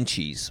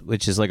 Menchie's,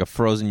 which is like a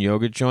frozen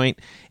yogurt joint,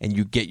 and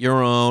you get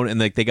your own, and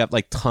like they got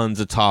like tons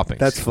of toppings.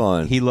 That's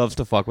fun. He loves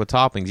to fuck with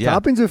toppings. Yeah,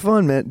 Toppings are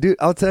fun, man. Dude,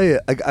 I'll tell you.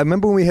 I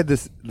remember when we had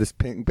this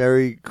pink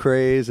berry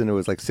craze, and it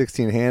was like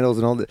 16 handles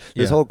and all this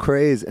Yeah. whole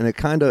craze, and it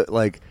kind of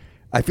like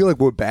I feel like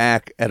we're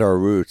back at our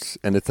roots,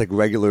 and it's like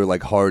regular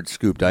like hard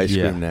scooped ice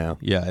cream now.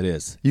 Yeah, it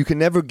is. You can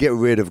never get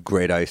rid of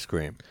great ice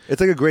cream. It's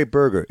like a great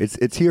burger.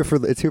 It's here for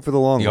the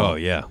long Oh haul.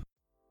 yeah.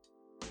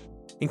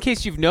 In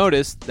case you've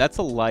noticed, that's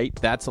a light,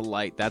 that's a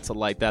light, that's a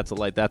light, that's a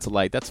light, that's a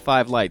light. That's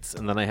 5 lights.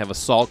 And then I have a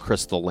salt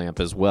crystal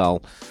lamp as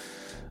well.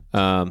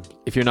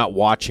 If you're not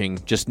watching,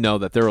 just know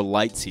that there are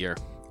lights here.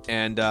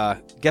 And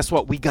guess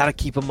what? We got to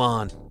keep them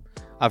on.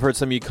 I've heard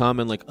some of you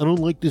comment like, I don't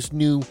like this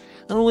new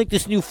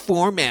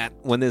format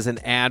when there's an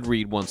ad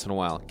read once in a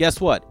while. Guess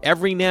what?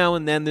 Every now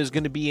and then there's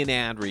going to be an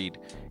ad read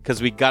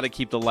because we got to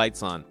keep the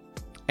lights on.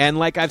 And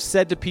like I've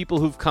said to people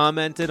who've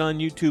commented on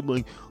YouTube,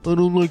 like, I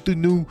don't like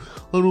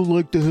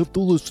to have to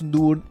listen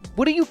to it.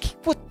 What do you keep,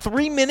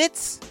 3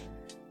 minutes?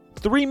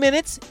 3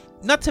 minutes?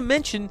 Not to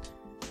mention,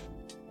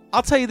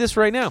 I'll tell you this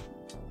right now.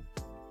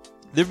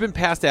 There have been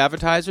past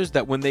advertisers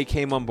that when they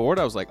came on board,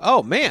 I was like,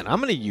 oh man, I'm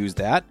going to use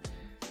that.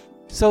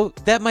 So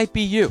that might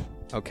be you,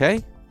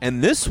 okay?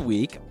 And this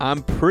week,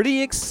 I'm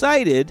pretty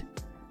excited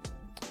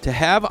to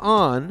have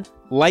on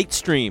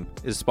Lightstream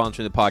is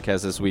sponsoring the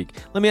podcast this week.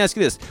 Let me ask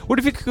you this. What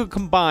if you could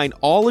combine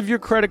all of your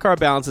credit card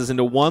balances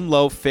into one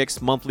low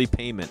fixed monthly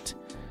payment?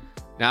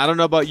 Now, I don't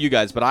know about you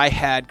guys, but I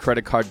had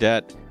credit card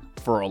debt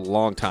for a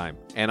long time,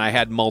 and I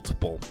had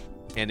multiple.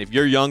 And if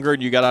you're younger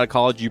and you got out of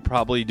college, you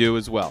probably do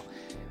as well.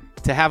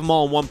 To have them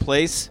all in one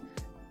place,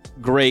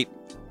 great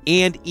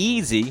and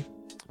easy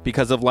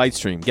because of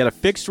Lightstream. Get a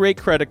fixed rate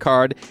credit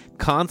card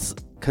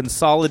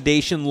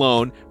consolidation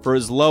loan for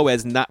as low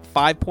as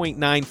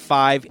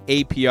 5.95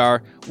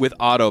 APR with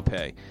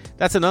AutoPay.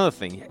 That's another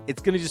thing.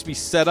 It's going to just be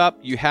set up.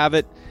 You have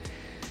it.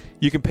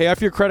 You can pay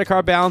off your credit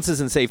card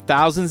balances and save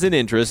thousands in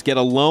interest. Get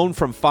a loan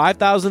from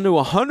 $5,000 to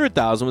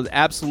 $100,000 with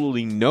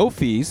absolutely no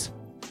fees.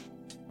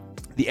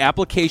 The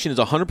application is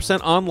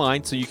 100%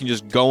 online, so you can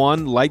just go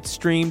on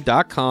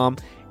lightstream.com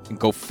and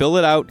go fill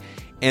it out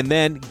and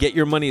then get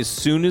your money as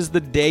soon as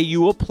the day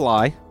you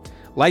apply.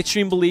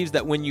 Lightstream believes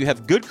that when you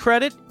have good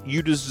credit,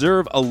 you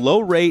deserve a low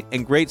rate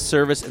and great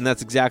service, and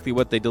that's exactly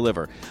what they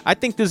deliver. I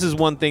think this is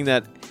one thing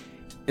that,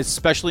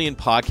 especially in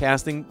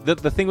podcasting,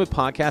 the thing with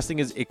podcasting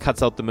is it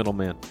cuts out the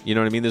middleman. You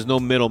know what I mean? There's no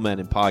middlemen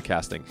in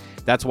podcasting.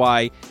 That's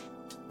why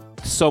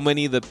so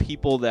many of the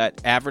people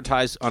that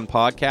advertise on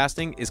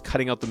podcasting is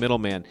cutting out the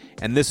middleman,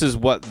 and this is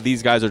what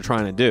these guys are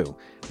trying to do.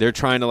 They're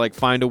trying to like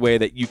find a way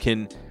that you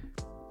can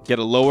get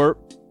a lower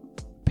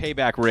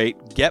payback rate,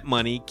 get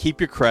money, keep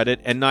your credit,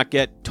 and not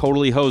get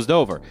totally hosed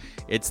over.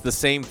 It's the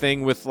same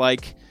thing with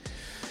like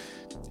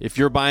if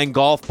you're buying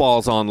golf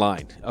balls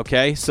online,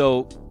 okay?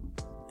 So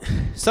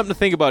something to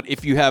think about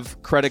if you have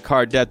credit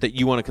card debt that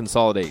you want to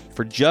consolidate.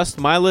 For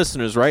just my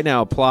listeners right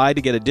now, apply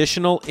to get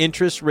additional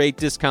interest rate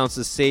discounts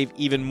to save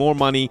even more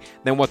money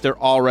than what they're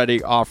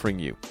already offering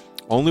you.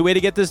 Only way to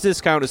get this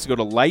discount is to go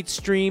to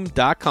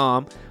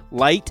lightstream.com,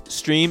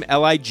 Lightstream,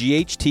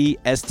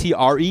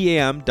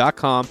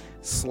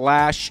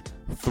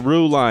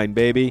 lightstream.com/Throughline,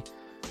 baby.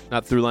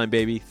 Not Throughline,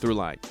 baby,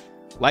 Throughline.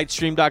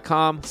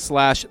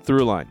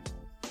 Lightstream.com/Throughline.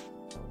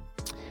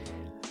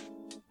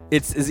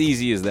 It's as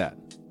easy as that.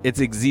 It's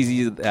as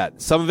easy as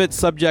that. Some of it's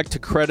subject to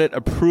credit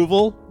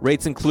approval.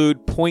 Rates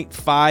include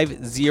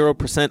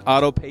 0.50%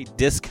 auto pay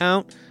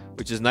discount,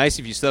 which is nice.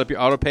 If you set up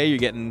your auto pay, you're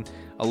getting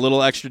a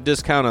little extra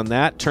discount on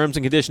that. Terms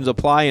and conditions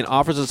apply, and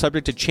offers are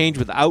subject to change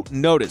without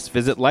notice.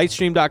 Visit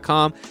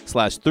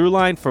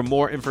lightstream.com/Throughline for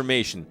more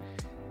information.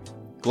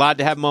 Glad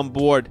to have them on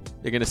board.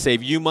 They're going to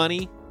save you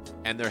money,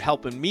 and they're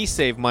helping me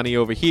save money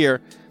over here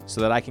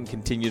so that I can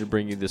continue to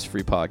bring you this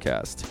free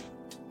podcast.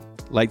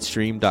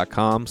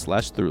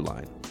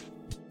 Lightstream.com/Throughline.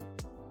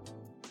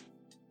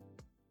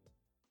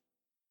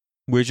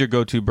 Where's your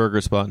go-to burger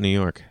spot in New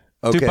York?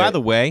 Okay. Dude, by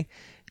the way,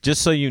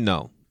 just so you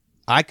know,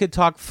 I could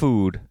talk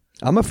food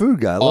I'm a food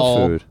guy. I love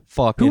all food.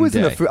 fucking Who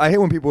isn't day. a food? I hate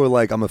when people are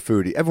like, "I'm a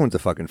foodie." Everyone's a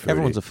fucking foodie.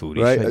 Everyone's a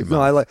foodie. right? Shut your No,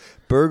 mouth. I like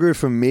burgers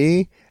for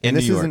me. In And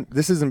this New York. isn't.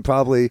 This isn't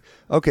probably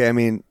okay. I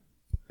mean,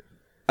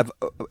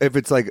 if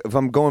it's like if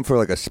I'm going for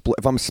like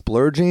if I'm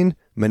splurging,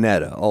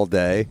 Minetta all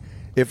day.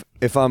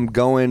 If I'm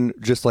going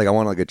just like I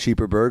want like a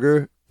cheaper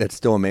burger, that's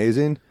still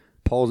amazing.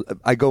 Paul's.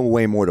 I go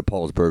way more to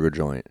Paul's Burger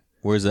Joint.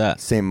 Where's that?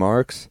 St.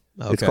 Mark's.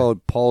 Okay. It's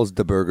called Paul's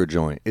the Burger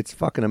Joint. It's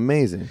fucking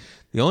amazing.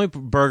 The only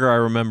burger I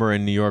remember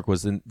in New York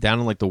was down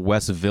in like the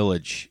West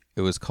Village.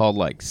 It was called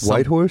like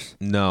White Horse?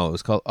 No, it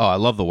was called. Oh, I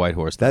love the White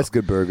Horse. That's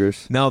good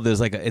burgers. No, there's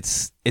like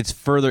it's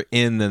further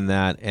in than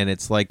that, and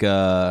it's like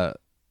a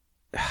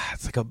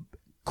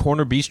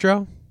corner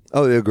bistro.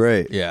 Oh, they're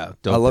great. Yeah,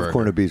 I love burger.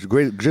 corner beef.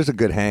 Great, just a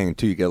good hang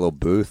too. You get a little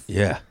booth.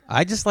 Yeah,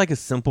 I just like a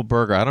simple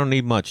burger. I don't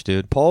need much,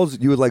 dude. Paul's,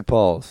 you would like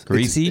Paul's.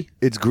 Greasy?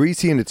 It's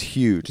greasy and it's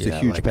huge. It's Yeah, a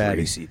huge I like patty.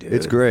 greasy, dude.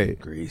 It's great.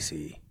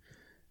 Greasy.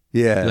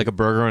 Yeah, You like a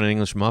burger on an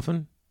English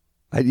muffin?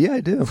 I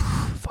do.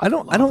 I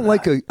don't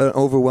like an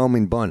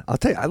overwhelming bun. I'll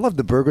tell you, I love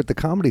the burger at the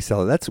Comedy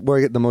Cellar. That's where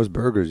I get the most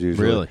burgers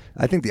usually. Really?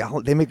 I think they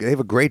have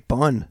a great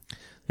bun.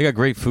 They got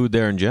great food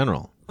there in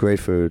general. Great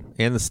food.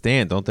 And the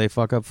stand, don't they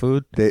fuck up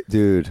food?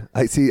 Dude,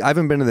 I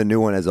haven't been to the new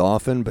one as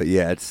often, but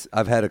yeah,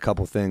 I've had a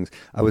couple things.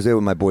 I was there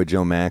with my boy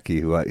Joe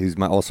Mackey, he's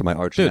also my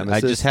arch Dude,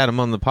 nemesis. I just had him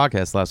on the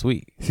podcast last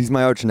week. He's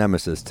my arch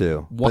nemesis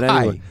too. Why? But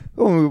anyway,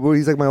 well,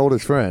 he's like my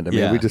oldest friend. I mean,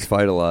 Yeah. we just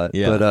fight a lot,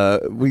 Yeah.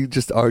 but we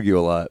just argue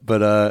a lot.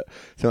 But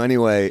so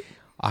anyway,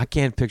 I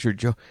can't picture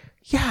Joe.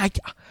 Yeah,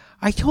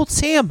 I told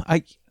Sam.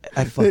 I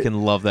fucking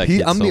love that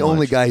kid I'm so the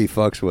only much. guy he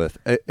fucks with,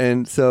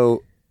 and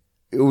so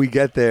we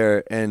get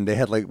there and they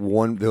had like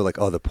one. They were like,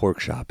 "Oh, the pork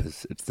shop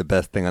it's the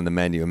best thing on the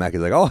menu." And Mackie's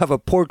like, "I'll have a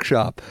pork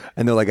shop,"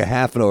 and they're like a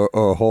half or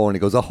a whole, and he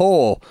goes, "A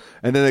whole,"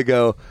 and then they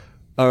go,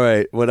 "All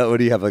right, what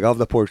do you have?" Like, "I'll have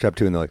the pork chop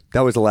too," and they're like,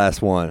 "That was the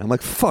last one." I'm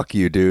like, "Fuck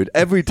you, dude!"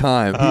 Every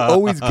time, he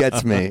always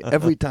gets me.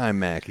 Every time,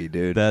 Mackie,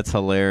 dude. That's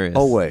hilarious.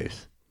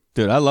 Always.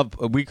 Dude,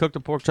 we cooked a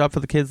pork chop for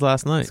the kids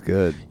last night. It's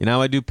good. You know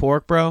how I do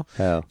pork, bro?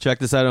 How? Check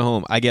this out at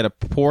home. I get a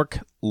pork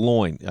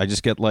loin. I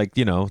just get like,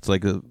 it's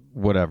like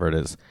whatever it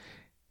is.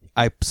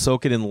 I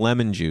soak it in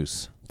lemon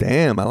juice,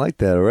 Damn, I like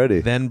that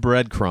already. then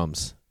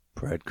breadcrumbs.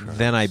 Breadcrumbs.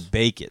 Then I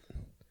bake it.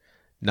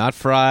 Not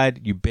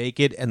fried. You bake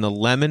it, and the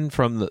lemon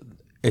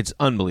it's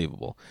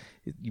unbelievable.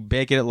 You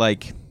bake it at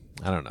like,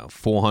 I don't know,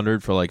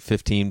 400 for like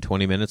 15,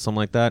 20 minutes, something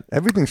like that.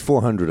 Everything's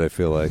 400. I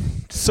feel like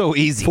So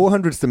easy.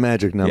 400's the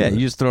magic number. Yeah, you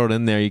just throw it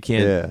in there. You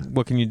can't. Yeah.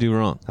 What can you do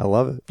wrong? I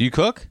love it. Do you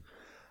cook?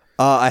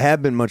 I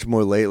have been much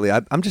more lately.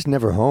 I'm just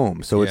never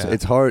home, so Yeah.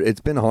 it's hard.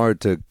 It's been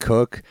hard to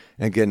cook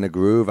and get in a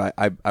groove.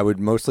 I would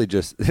mostly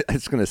just.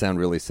 It's going to sound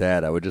really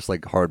sad. I would just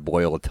like hard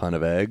boil a ton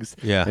of eggs.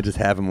 Yeah. And just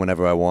have them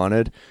whenever I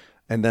wanted,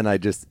 and then I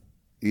just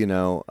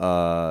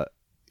I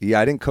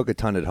didn't cook a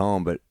ton at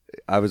home, but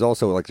I was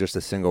also like just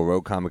a single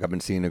road comic. I've been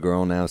seeing a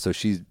girl now, so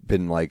she's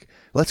been like,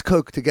 "Let's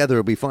cook together.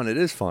 It'll be fun." It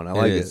is fun. I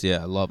like it.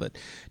 Yeah, I love it.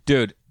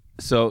 Dude,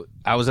 so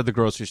I was at the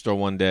grocery store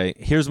one day.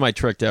 Here's my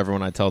trick to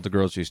everyone I tell at the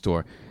grocery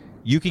store.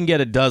 You can get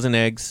a dozen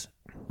eggs,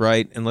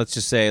 right? And let's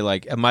just say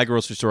like at my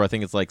grocery store, I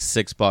think it's like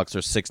 $6 or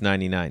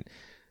 $6.99.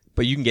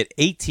 But you can get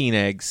 18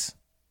 eggs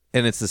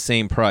and it's the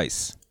same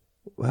price.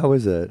 How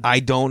is it?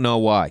 I don't know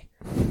why.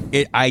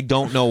 I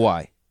don't know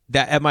why.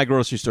 That at my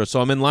grocery store.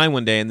 So I'm in line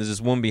one day and there's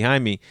this woman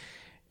behind me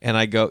and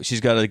I go,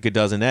 she's got like a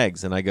dozen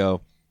eggs. And I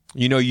go,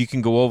 you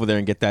can go over there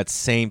and get that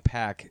same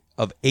pack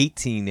of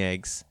 18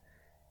 eggs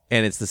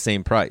and it's the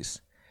same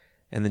price.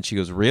 And then she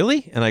goes,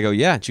 really? And I go,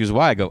 yeah. And she goes,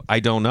 why? I go, I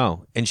don't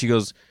know. And she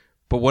goes,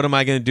 but what am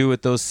I going to do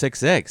with those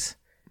 6 eggs?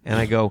 And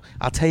I go,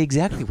 I'll tell you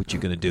exactly what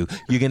you're going to do.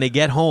 You're going to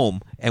get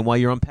home, and while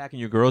you're unpacking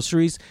your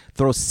groceries,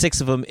 throw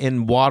 6 of them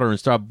in water and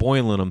start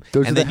boiling them.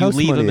 Those are and the then you house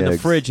leave them money in the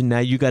eggs. fridge, and now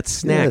you got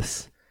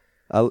snacks.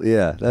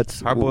 Yes.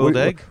 That's Hard-boiled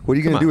egg? What are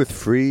you going Come to do on. with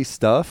free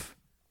stuff?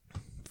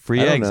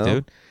 Free I don't eggs, know.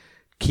 dude.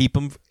 Keep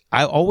them.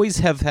 I always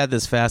have had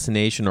this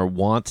fascination or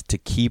want to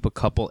keep a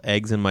couple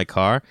eggs in my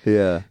car.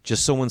 Yeah.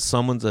 Just so when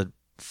someone's a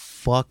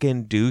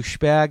fucking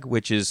douchebag,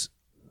 which is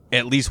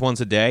at least once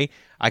a day,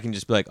 I can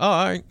just be like, oh,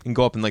 all right, and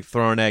go up and like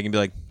throw an egg and be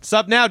like,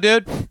 sup now,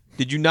 dude?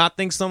 Did you not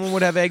think someone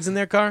would have eggs in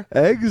their car?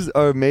 Eggs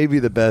are maybe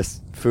the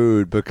best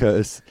food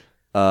because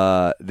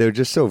they're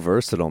just so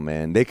versatile,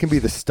 man. They can be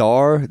the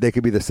star. They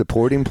could be the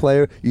supporting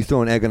player. You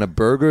throw an egg on a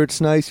burger,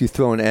 it's nice. You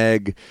throw an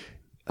egg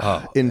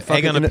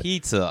Egg on a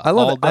pizza. I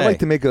love all it. I day. like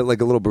to make a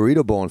little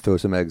burrito bowl and throw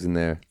some eggs in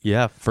there.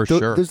 Yeah, for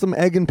sure. There's some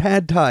egg in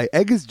pad thai.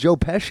 Egg is Joe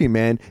Pesci,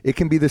 man. It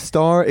can be the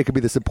star. It can be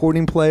the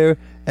supporting player.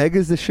 Egg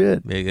is the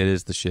shit. It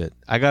is the shit.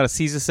 I got a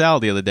Caesar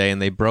salad the other day,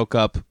 and they broke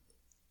up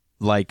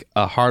like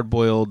a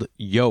hard-boiled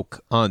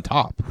yolk on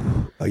top.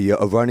 A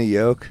runny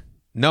yolk.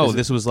 No,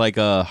 this was like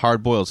a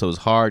hard-boiled, so it was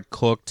hard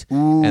cooked,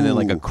 and then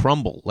like a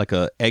crumble, like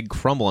a egg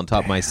crumble on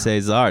top of my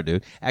Caesar,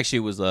 dude. Actually,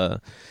 it was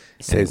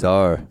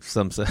Cesar.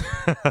 some.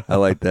 I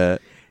like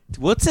that.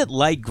 What's it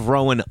like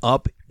growing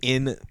up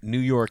in New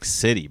York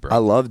City, bro? I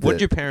loved What'd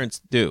it. your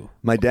parents do?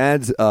 My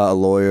dad's a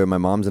lawyer. My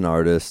mom's an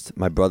artist.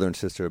 My brother and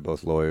sister are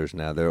both lawyers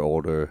now. They're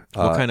older.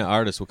 What kind of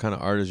artist? What kind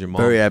of art is your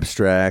mom? Very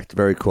abstract.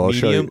 Very cool. I'll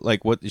show Medium? you.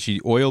 Like what? Is she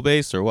oil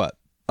based or what?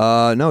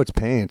 No, it's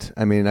paint.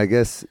 I mean, I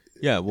guess.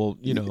 Yeah, well,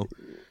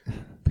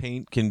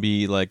 paint can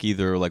be like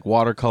either like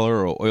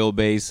watercolor or oil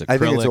based. Acrylic. I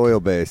think it's oil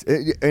based.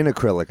 In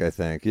acrylic, I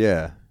think.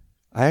 Yeah.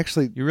 I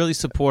actually. You really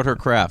support her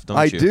craft, don't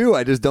I you? do.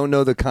 I just don't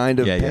know the kind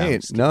of Yeah, I'm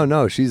paint. just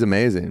No, she's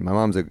amazing. My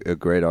mom's a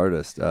great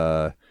artist.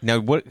 Now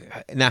what?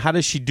 Now how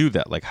does she do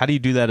that? Like, how do you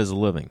do that as a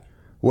living?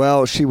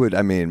 Well, she would.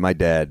 I mean, my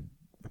dad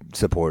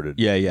supported.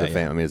 Yeah, the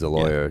family. I mean, as a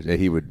lawyer,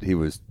 he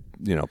was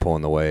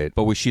pulling the weight.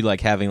 But was she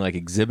like having like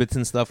exhibits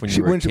and stuff when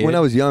you were a kid? When I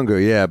was younger,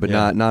 yeah, but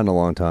not in a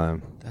long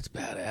time. That's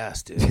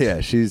badass, dude.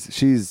 Yeah,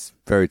 she's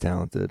very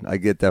talented. I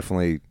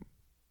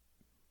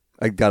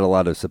got a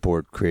lot of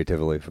support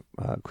creatively.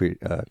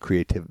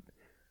 Creative.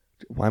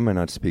 Why am I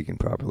not speaking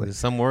properly? There's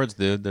some words,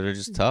 dude, that are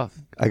just tough.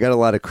 I got a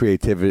lot of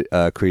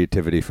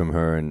creativity from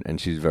her,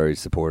 and she's very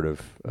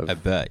supportive of, I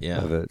bet, yeah.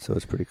 of it, so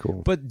it's pretty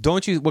cool. But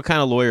what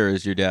kind of lawyer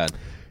is your dad?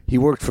 He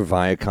worked for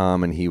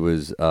Viacom, and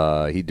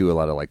he'd do a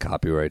lot of like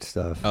copyright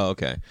stuff. Oh,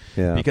 okay.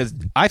 Yeah. Because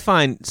I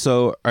find,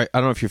 so I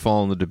don't know if you're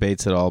following the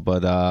debates at all,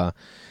 but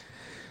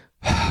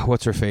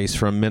what's her face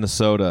from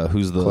Minnesota?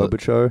 Who's the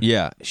Klobuchar?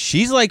 Yeah,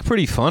 she's like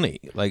pretty funny.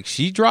 Like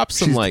she drops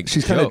some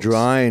she's kind of jokes.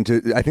 dry,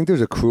 and I think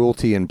there's a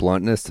cruelty and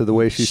bluntness to the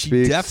way she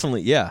speaks.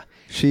 Definitely, yeah.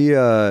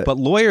 But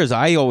lawyers,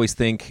 I always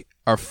think,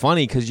 are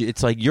funny because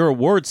it's like you're a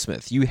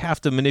wordsmith. You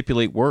have to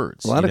manipulate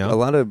words. A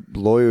lot of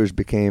lawyers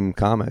became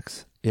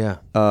comics. Yeah.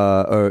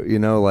 Or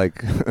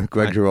like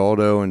Greg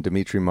Giraldo and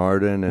Dimitri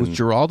Martin. And was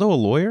Giraldo a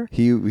lawyer?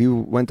 He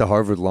went to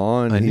Harvard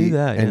Law, and I knew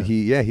that. And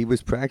he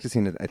was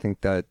practicing at, I think,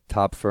 that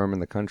top firm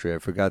in the country. I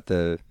forgot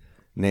the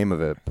name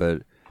of it,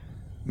 but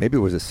maybe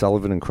it was a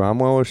Sullivan and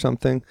Cromwell or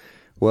something.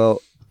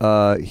 Well,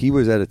 he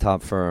was at a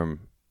top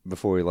firm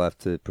before he left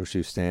to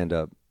pursue stand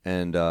up,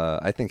 and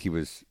I think he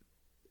was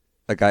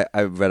like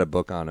I read a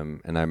book on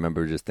him, and I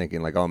remember just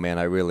thinking like, oh man,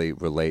 I really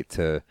relate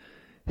to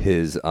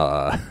his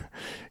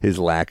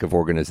lack of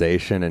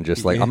organization, and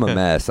just like I'm a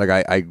mess. Like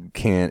I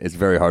can't. It's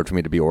very hard for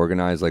me to be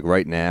organized. Like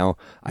right now,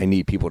 I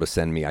need people to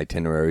send me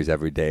itineraries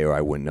every day, or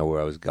I wouldn't know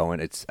where I was going.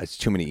 It's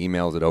too many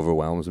emails. It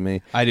overwhelms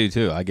me. I do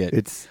too. I get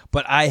it's,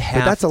 but I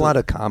have. But that's a lot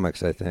of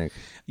comics, I think.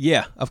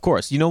 Yeah, of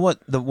course. You know what?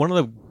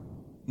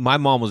 My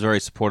mom was very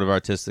supportive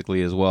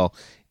artistically as well.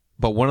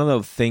 But one of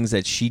the things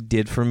that she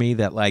did for me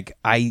that like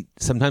I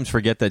sometimes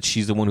forget that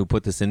she's the one who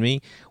put this in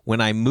me.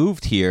 When I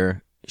moved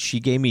here, she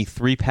gave me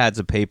 3 pads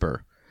of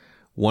paper.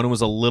 One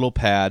was a little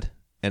pad,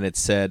 and it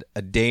said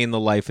 "A Day in the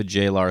Life of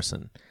Jay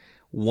Larson."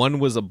 One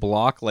was a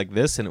block like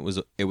this, and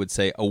it would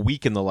say "A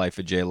Week in the Life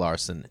of Jay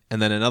Larson."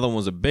 And then another one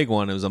was a big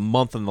one. It was "A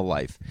Month in the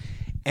Life."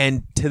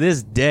 And to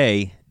this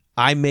day,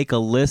 I make a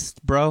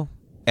list, bro,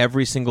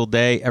 every single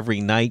day,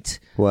 every night,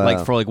 wow.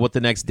 like for like what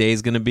the next day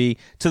is going to be,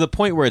 to the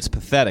point where it's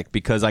pathetic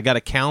because I got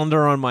a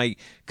calendar on my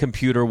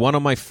computer, one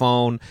on my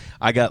phone.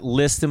 I got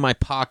lists in my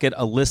pocket,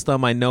 a list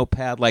on my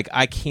notepad. Like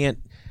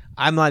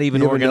I'm not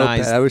even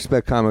organized. I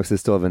respect comics that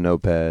still have a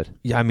notepad.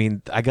 Yeah, I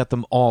mean, I got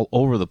them all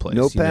over the place.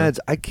 Notepads,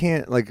 I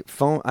can't, like,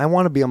 phone. I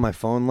want to be on my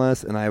phone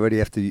less, and I already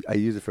have to. I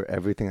use it for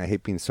everything. I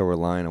hate being so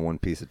reliant on one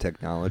piece of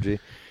technology.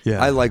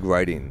 Yeah. I like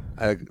writing.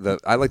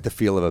 I like the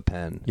feel of a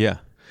pen. Yeah.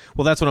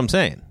 Well, that's what I'm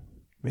saying.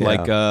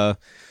 Yeah.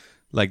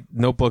 Like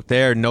notebook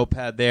there,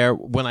 notepad there.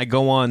 When I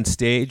go on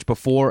stage,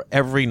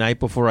 every night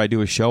before I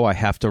do a show, I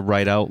have to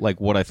write out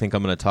like what I think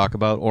I'm going to talk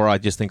about, or I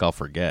just think I'll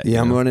forget.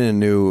 Yeah, I'm running a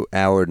new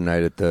hour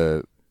tonight at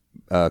the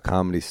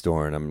Comedy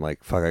Store, and I'm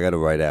like, fuck, I got to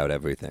write out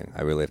everything.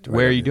 I really have to write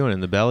Where are everything. you doing?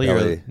 In the belly?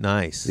 Belly.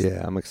 Nice.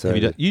 Yeah, I'm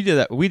excited. You did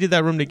that. We did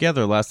that room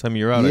together last time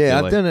you were out. Yeah,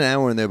 I've done an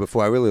hour in there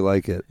before. I really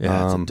like it.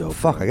 Yeah, it's a dope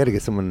fuck, room. I got to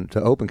get someone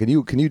to open. Can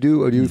you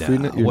do? Are you free?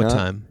 What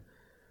time?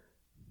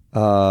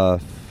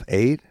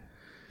 8.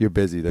 You're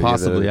busy though.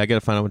 Possibly. I got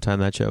to find out what time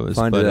that show is.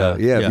 Find it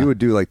out. Yeah, if you would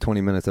do like 20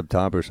 minutes up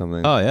top or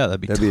something. Oh yeah,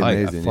 that'd be tight.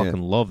 amazing. I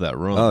fucking love that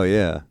room. Oh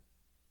yeah.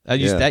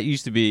 That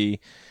used to be,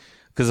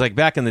 because like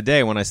back in the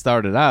day when I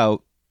started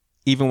out,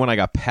 even when I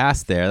got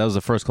passed there, that was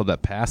the first club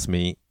that passed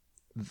me.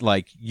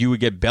 Like you would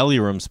get belly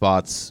room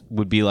spots,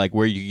 would be like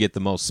where you could get the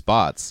most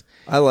spots.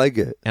 I like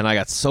it. And I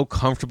got so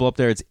comfortable up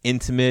there. It's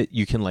intimate.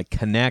 You can like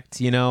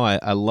connect.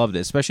 I loved it,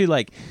 especially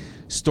like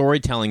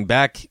storytelling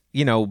back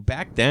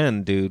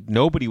then, dude.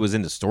 Nobody was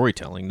into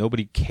storytelling.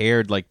 Nobody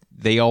cared. Like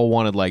they all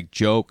wanted like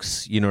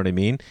jokes. You know what I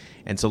mean?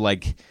 And so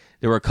like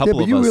there were a couple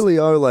but of you us. really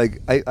are like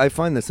I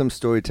find that some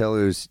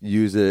storytellers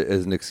use it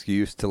as an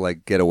excuse to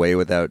like get away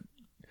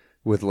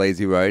with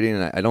lazy writing,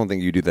 and I don't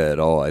think you do that at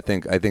all. I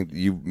think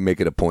you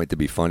make it a point to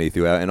be funny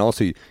throughout, and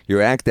also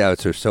your act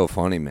outs are so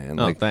funny, man.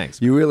 Oh, like,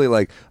 thanks. You really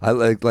I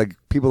like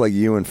people like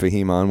you and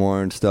Fahim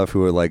Anwar and stuff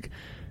who are like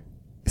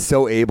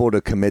so able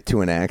to commit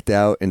to an act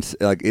out, and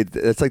like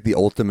it's like the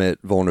ultimate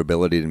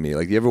vulnerability to me.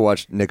 Like, you ever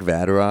watch Nick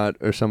Vatterott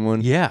or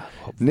someone? Yeah,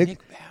 Nick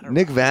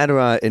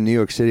Vatterott in New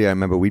York City, I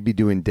remember we'd be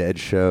doing dead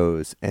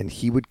shows, and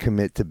he would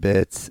commit to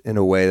bits in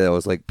a way that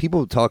was like,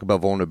 people talk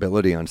about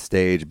vulnerability on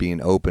stage,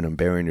 being open and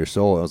bearing your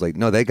soul. I was like,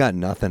 no, they got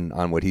nothing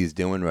on what he's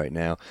doing right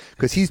now,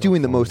 because he's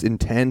doing the most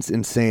intense,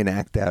 insane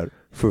act out.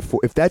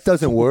 If that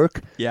doesn't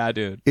work, yeah,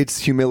 dude, it's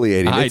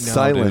humiliating. It's know,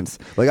 silence.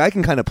 Dude. Like, I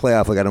can kind of play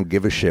off like I don't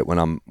give a shit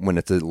when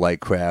it's a light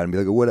crowd and be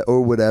like,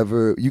 or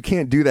whatever. You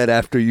can't do that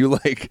after you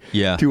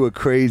do a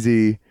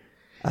crazy.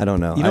 I don't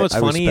know. You know what's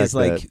funny is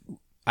like, that.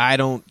 I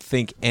don't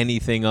think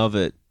anything of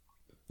it.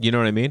 You know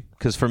what I mean?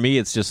 Because for me,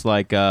 it's just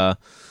like,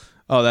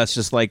 that's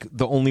just like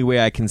the only way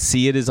I can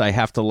see it is I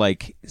have to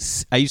like.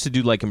 I used to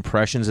do like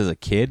impressions as a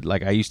kid.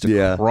 Like I used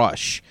to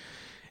crush.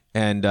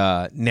 And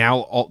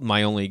now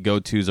my only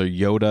go-tos are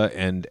Yoda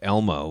and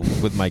Elmo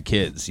with my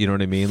kids. You know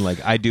what I mean?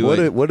 Like I do.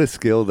 What a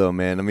skill, though,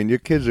 man. I mean, your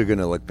kids are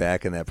gonna look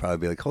back and that probably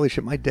be like, "Holy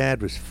shit, my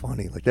dad was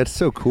funny." Like that's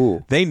so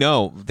cool. They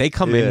know. They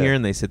come in here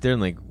and they sit there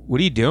and like, "What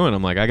are you doing?"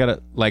 I'm like, "I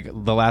gotta like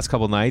the last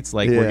couple nights,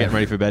 like we're getting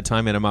ready for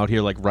bedtime, and I'm out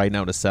here like writing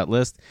out a set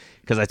list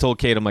because I told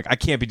Kate, I'm like, I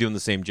can't be doing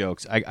the same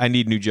jokes. I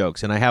need new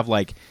jokes, and I have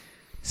like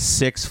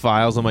 6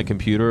 files on my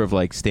computer of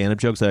like stand-up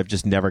jokes that I've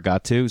just never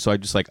got to. So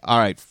I'm just like, all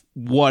right,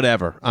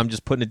 whatever. I'm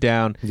just putting it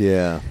down.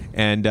 Yeah.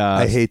 And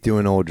I hate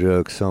doing old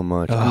jokes so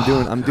much.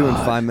 I'm doing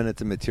 5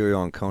 minutes of material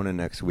on Conan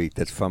next week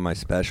that's from my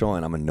special,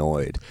 and I'm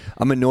annoyed.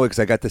 I'm annoyed because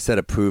I got the set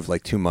approved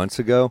like 2 months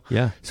ago.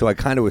 Yeah. So I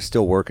kind of was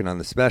still working on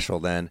the special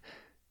then.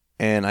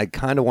 And I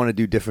kind of want to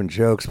do different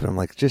jokes, but I'm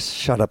like, just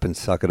shut up and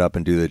suck it up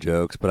and do the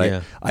jokes.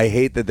 But I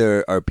hate that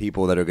there are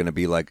people that are going to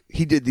be like,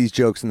 he did these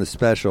jokes in the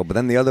special. But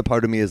then the other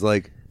part of me is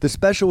like, the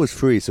special was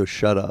free, so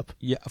shut up.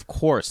 Yeah, of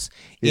course.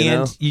 You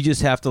know? You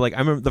just have to like, I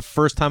remember the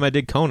first time I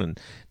did Conan,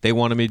 they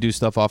wanted me to do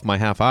stuff off my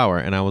half hour.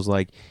 And I was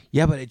like,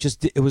 yeah, but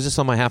it was just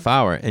on my half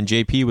hour. And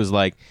JP was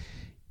like,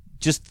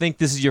 just think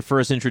this is your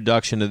first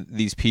introduction to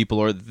these people,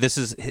 or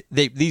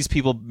these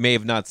people may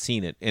have not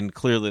seen it, and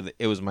clearly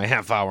it was my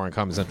half hour on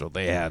Comedy Central.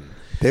 They hadn't.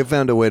 They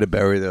found a way to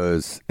bury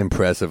those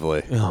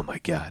impressively. Oh my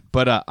god!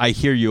 But I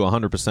hear you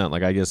 100%.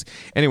 Like I guess.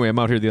 Anyway, I'm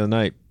out here the other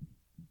night.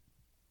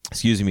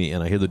 Excuse me,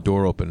 and I hear the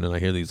door open, and I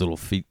hear these little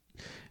feet.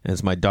 And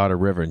it's my daughter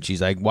River, and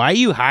she's like, "Why are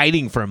you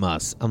hiding from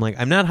us?" I'm like,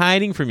 "I'm not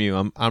hiding from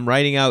you. I'm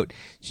writing out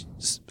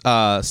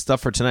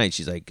stuff for tonight."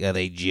 She's like, "Are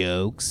they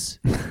jokes?"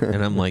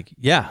 And I'm like,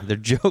 "Yeah, they're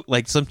joke."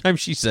 Like sometimes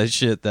she says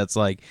shit that's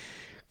like,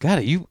 "God,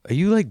 are you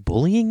like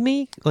bullying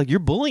me? Like you're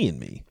bullying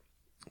me."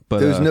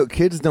 But there's no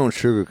kids don't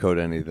sugarcoat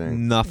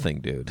anything.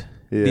 Nothing, dude.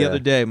 Yeah. The other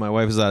day, my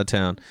wife was out of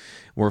town.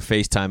 We're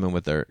FaceTiming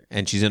with her,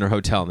 and she's in her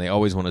hotel, and they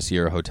always want to see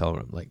her hotel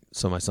room. Like,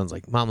 so my son's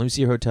like, "Mom, let me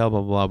see your hotel."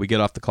 Blah blah blah. We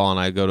get off the call, and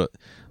I go to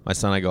my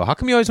son. I go, "How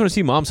come you always want to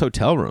see Mom's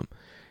hotel room?"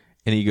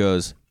 And he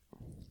goes,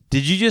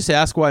 "Did you just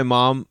ask why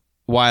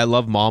I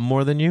love Mom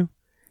more than you?"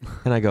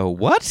 And I go,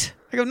 "What?"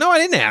 I go, "No, I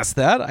didn't ask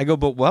that." I go,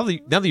 "But well,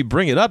 now that you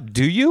bring it up,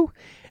 do you?"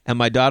 And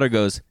my daughter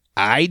goes,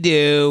 "I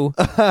do."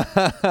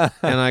 And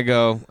I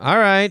go, "All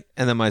right."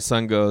 And then my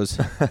son goes,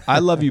 "I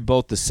love you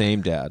both the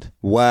same, Dad."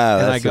 Wow,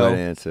 And that's I go, the right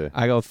answer.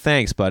 I go,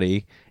 "Thanks,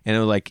 buddy." And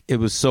it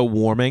was so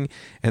warming.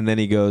 And then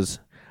he goes,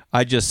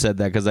 "I just said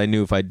that because I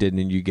knew if I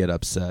didn't, you'd get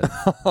upset."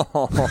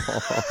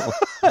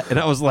 And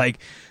I was like,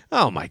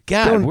 "Oh my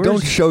god,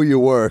 don't show your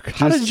work."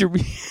 How did you?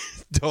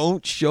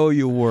 Don't show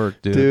your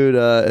work, dude. Dude,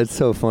 it's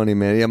so funny,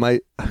 man. Yeah,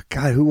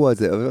 God, who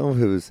was it? I don't know if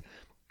it was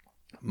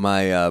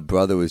my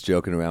brother was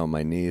joking around with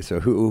my niece,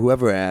 or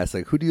whoever asked,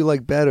 like, who do you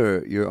like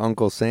better, your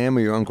Uncle Sam or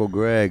your Uncle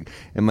Greg?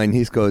 And my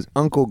niece goes,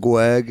 Uncle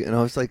Greg. And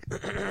I was like,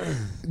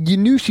 you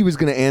knew she was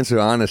going to answer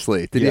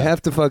honestly. Did you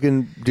have to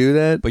fucking do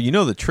that? But you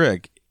know the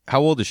trick.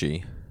 How old is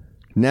she?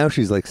 Now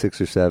she's like 6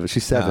 or 7.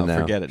 She's 7 now.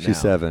 Forget it now. She's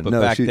 7. But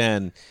back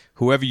then,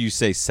 whoever you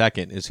say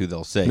second is who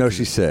they'll say. No,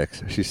 she's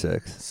 6. She's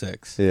 6.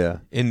 6. Yeah.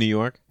 In New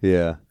York?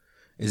 Yeah.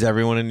 Is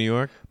everyone in New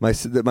York? My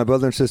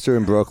brother and sister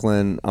in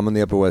Brooklyn. I'm on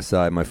the Upper West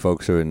Side. My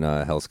folks are in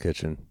Hell's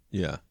Kitchen.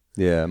 Yeah.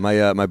 Yeah.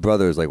 My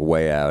brother is like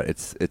way out.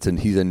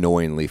 He's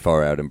annoyingly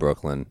far out in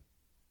Brooklyn.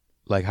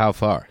 Like how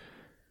far?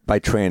 By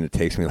train, it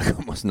takes me like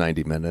almost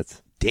 90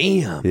 minutes.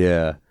 Damn.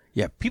 Yeah.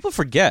 Yeah. People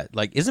forget.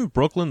 Like, isn't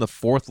Brooklyn the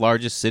 4th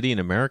largest city in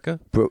America?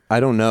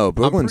 I don't know.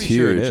 Brooklyn's huge.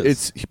 Sure it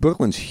is.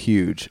 Brooklyn's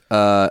huge.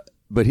 But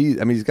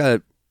he's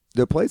got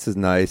the place is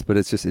nice, but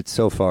it's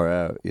so far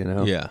out. You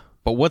know. Yeah.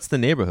 But what's the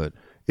neighborhood?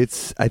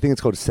 I think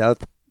it's called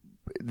South.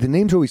 The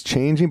name's always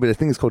changing, but I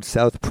think it's called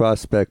South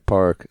Prospect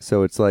Park.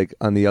 So it's like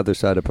on the other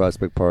side of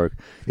Prospect Park.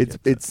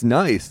 It's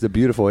nice. It's a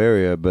beautiful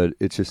area, but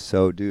it's just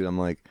so, dude. I'm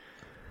like,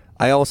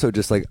 I also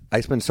just like,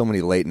 I spend so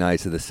many late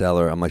nights at the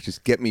Cellar. I'm like,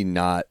 just get me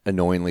not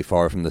annoyingly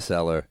far from the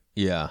Cellar.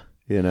 Yeah.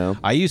 You know?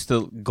 I used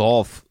to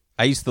golf.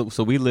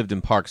 So we lived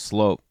in Park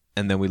Slope,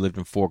 and then we lived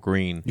in Fort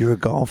Greene. You're a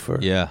golfer.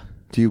 Yeah.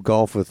 Do you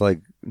golf with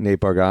like Nate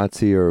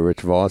Bargatze or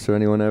Rich Voss or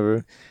anyone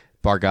ever?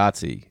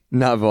 Bargatze.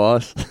 Not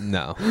Voss.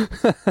 No.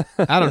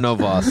 I don't know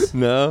Voss.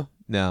 No?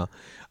 No.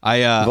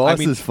 Voss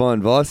is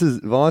fun. Voss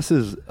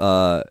is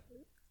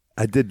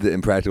I did the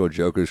Impractical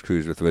Jokers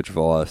cruise with Rich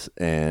Voss,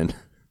 and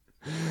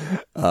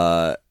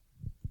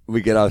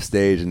we get off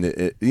stage,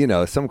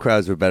 and some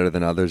crowds were better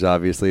than others.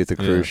 Obviously, it's a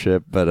cruise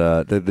ship,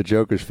 but the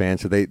Jokers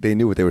fans, so they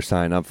knew what they were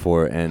signing up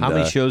for. And how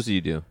many shows do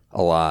you do?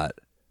 A lot.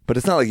 But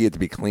it's not like you have to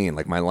be clean.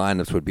 Like, my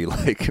lineups would be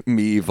like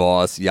me,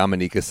 Voss,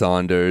 Yamanika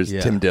Saunders,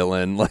 Tim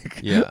Dillon,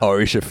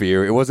 Ari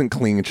Shaffir. It wasn't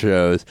clean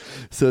shows.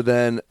 So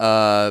then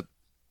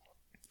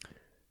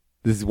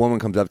this woman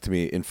comes up to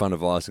me in front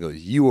of Voss and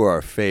goes, "You are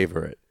our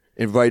favorite."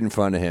 And right in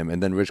front of him.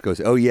 And then Rich goes,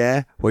 "Oh,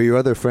 yeah? Well, your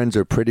other friends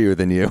are prettier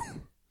than you."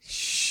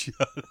 Shut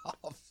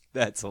up.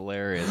 That's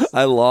hilarious.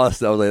 I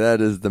lost. I was like, that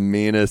is the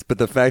meanest. But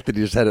the fact that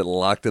he just had it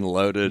locked and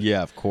loaded.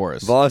 Yeah, of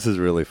course. Voss is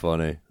really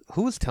funny.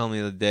 Who was telling me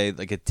the other day,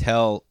 like,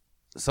 Attell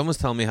someone's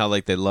telling me how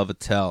like they love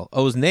Attell.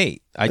 Oh, it was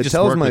Nate. I just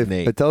Attell's worked with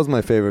Nate. Attell's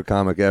my favorite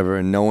comic ever,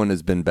 and no one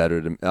has been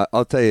better than.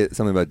 I'll tell you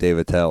something about Dave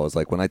Attell. Is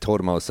like when I told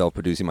him I was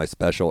self-producing my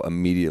special,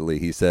 immediately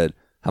he said,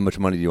 "How much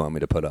money do you want me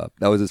to put up?"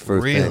 That was his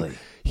first Really? thing.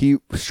 He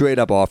straight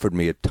up offered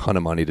me a ton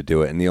of money to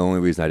do it, and the only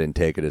reason I didn't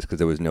take it is because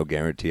there was no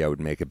guarantee I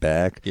would make it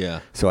back.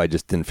 Yeah. So I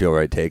just didn't feel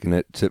right taking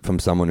it from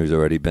someone who's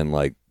already been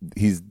like,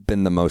 he's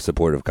been the most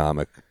supportive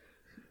comic.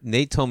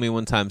 Nate told me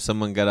one time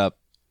someone got up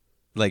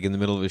like in the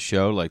middle of his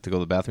show, like to go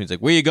to the bathroom. He's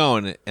like, "Where you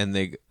going?" And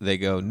they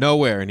go,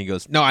 "Nowhere." And he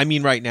goes, "No, I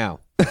mean right now."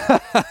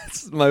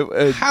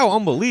 How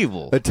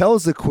unbelievable.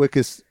 Attell's the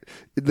quickest.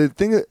 The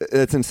thing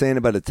that's insane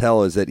about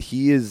Attell is that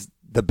he is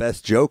the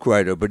best joke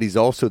writer, but he's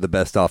also the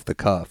best off the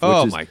cuff.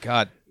 Oh my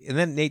God. And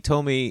then Nate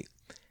told me,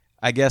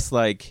 I guess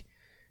like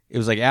it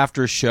was like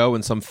after a show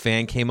and some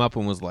fan came up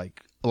and was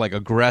like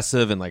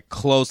aggressive and like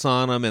close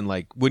on him and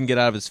like wouldn't get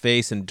out of his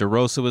face, and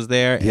DeRosa was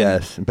there. And,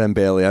 yes, Ben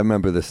Bailey. I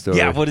remember this story.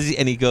 Yeah, what is he?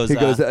 And he goes,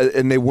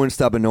 and they wouldn't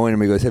stop annoying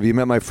him. He goes, "Have you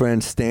met my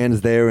friend?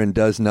 Stands there and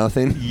does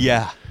nothing."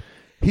 Yeah.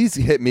 He's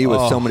hit me with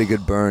so many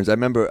good burns. I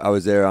remember I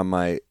was there on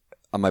my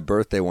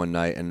birthday one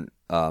night, and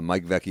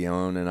Mike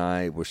Vecchione and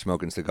I were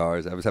smoking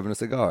cigars. I was having a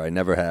cigar. I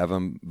never have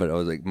them, but I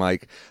was like,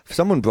 Mike,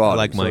 someone brought I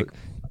like him. Mike. So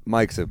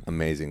Mike's an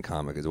amazing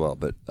comic as well,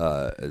 but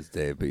as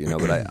Dave. But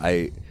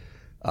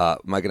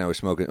but Mike and I were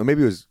smoking, or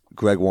maybe it was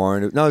Greg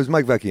Warren. No, it was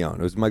Mike Vecchione.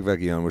 It was Mike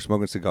Vecchione. We're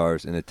smoking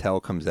cigars, and Attell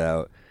comes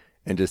out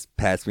and just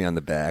pats me on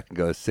the back and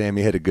goes, "Sam,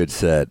 you had a good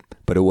set,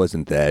 but it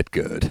wasn't that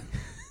good."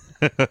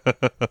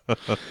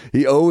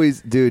 He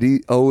always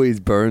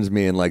burns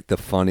me in like the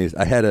funniest.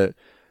 I had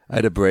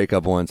a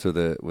breakup once with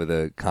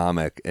a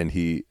comic, and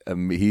he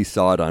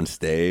saw it on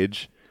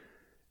stage,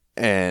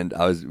 and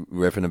I was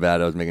riffing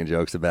about it. I was making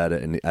jokes about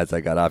it, and as I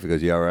got off, he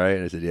goes, "You all right?"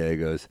 And I said, "Yeah." He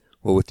goes,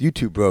 "Well, with you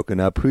two broken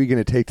up, who are you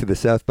going to take to the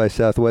South by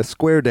Southwest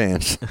square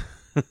dance?"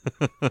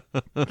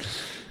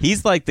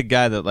 He's like the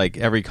guy that like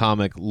every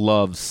comic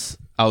loves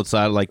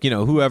outside, like,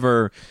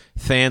 whoever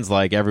fans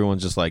like,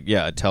 everyone's just like,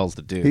 yeah, Attell's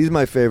the dude. He's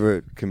my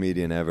favorite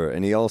comedian ever,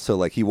 and he also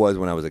like he was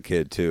when I was a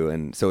kid too,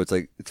 and so it's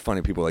like it's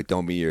funny people like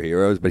don't meet your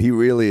heroes, but he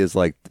really is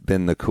like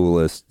been the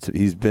coolest.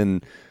 He's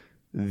been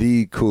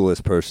the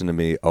coolest person to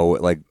me. Oh,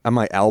 like on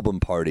my album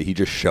party, he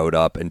just showed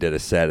up and did a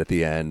set at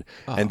the end,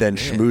 and then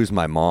schmoozed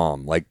my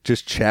mom. Like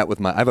just chat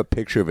with I have a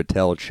picture of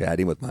Attell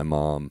chatting with my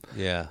mom.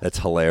 Yeah, that's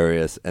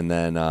hilarious. And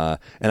then, and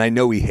I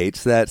know he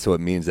hates that, so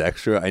it means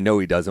extra. I know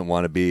he doesn't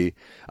want to be.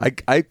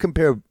 I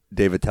compare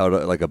Dave Attell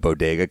to like a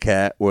bodega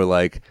cat, where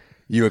like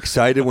you're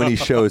excited when he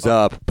shows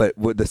up, but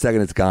the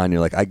second it's gone, you're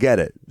like, I get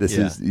it. This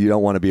is you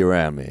don't want to be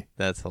around me.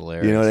 That's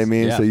hilarious. You know what I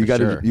mean? Yeah, so you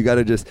sure.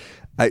 gotta just.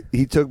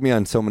 He took me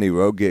on so many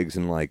road gigs,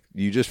 and like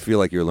you just feel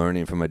like you're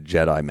learning from a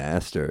Jedi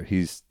master.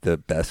 He's the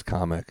best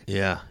comic.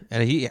 Yeah,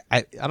 and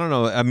I don't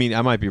know. I mean,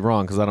 I might be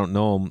wrong because I don't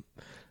know him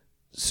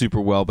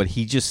super well, but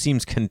he just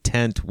seems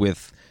content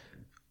with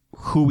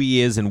who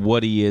he is and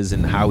what he is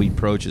and how he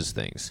approaches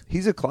things.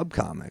 He's a club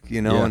comic,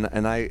 and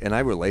I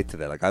relate to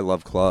that. Like I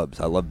love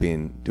clubs. I love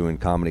doing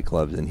comedy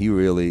clubs, and he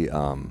really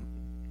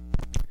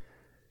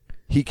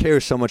he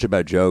cares so much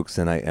about jokes,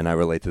 and I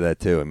relate to that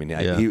too. I mean,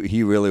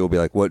 he really will be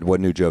like,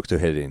 what new jokes are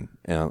hitting?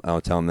 And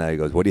I'll tell him that. He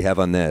goes, "What do you have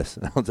on this?"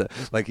 And I'll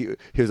like he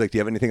was like, "Do you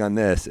have anything on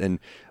this?" And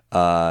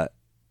it's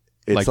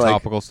like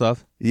topical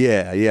stuff.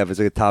 Yeah. If it's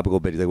like a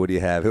topical bit, he's like, "What do you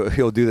have?"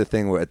 He'll do the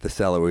thing where at the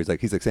cellar where he's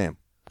like, "Sam,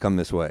 come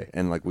this way,"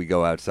 and like we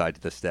go outside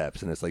to the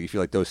steps, and it's like you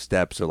feel like those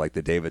steps are like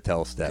the Dave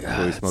Attell steps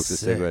where he smokes the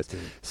cigarettes. Dude.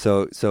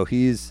 So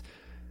he's.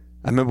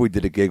 I remember we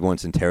did a gig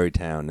once in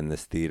Terrytown in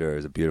this theater. It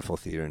was a beautiful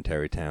theater in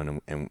Terrytown,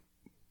 and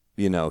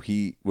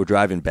we're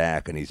driving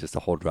back, and he's just the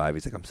whole drive.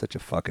 He's like, "I'm such a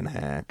fucking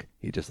hack."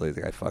 He just like,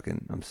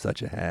 I'm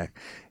such a hack.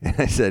 And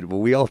I said,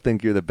 "Well, we all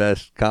think you're the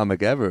best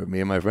comic ever, me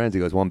and my friends."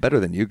 He goes, "Well, I'm better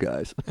than you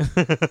guys."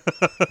 I'm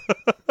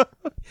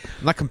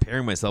not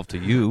comparing myself to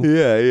you.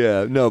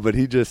 Yeah. No, but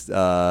he just,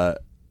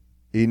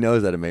 he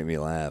knows how to make me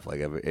laugh. Like,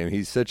 and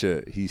he's such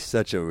a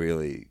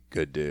really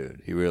good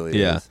dude. He really is.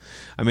 Yeah.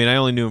 I mean, I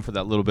only knew him for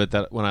that little bit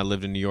that when I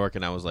lived in New York,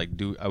 and I was like,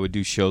 I would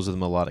do shows with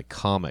him a lot of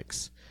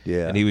comics.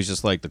 Yeah. And he was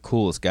just like the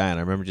coolest guy. And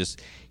I remember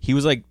he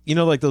was like,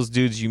 like those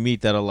dudes you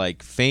meet that are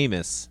like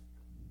famous,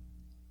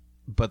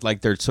 but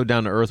like they're so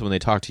down to earth when they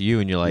talk to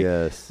you, and you're like,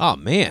 yes. Oh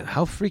man,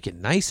 how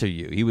freaking nice are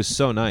you? He was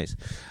so nice.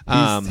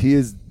 He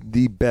is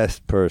the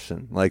best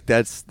person. Like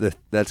that's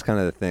kind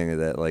of the thing,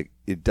 that like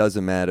it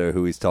doesn't matter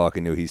who he's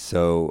talking to. He's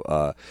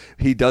so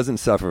he doesn't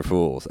suffer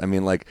fools. I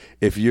mean, like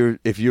if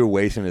you're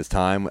wasting his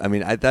time, I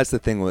mean, that's the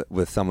thing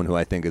with someone who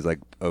I think is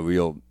like a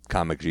real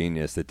comic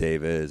genius that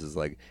Dave is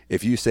like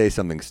if you say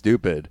something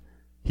stupid,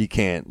 he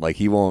can't, like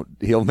he'll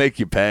make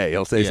you pay.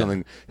 He'll say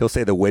something, he'll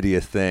say the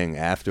wittiest thing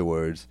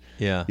afterwards.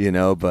 Yeah.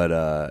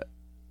 But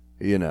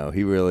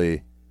he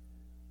really.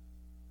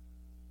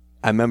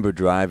 I remember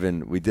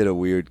driving. We did a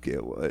weird gig.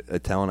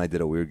 Attell and I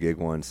did a weird gig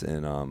once,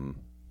 and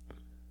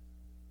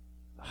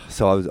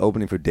so I was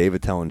opening for Dave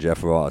Attell and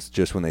Jeff Ross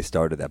just when they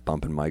started that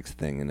Bumpin' Mike's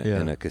thing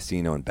in a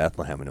casino in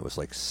Bethlehem, and it was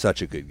like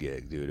such a good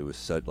gig, dude. It was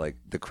such like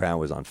the crowd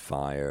was on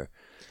fire.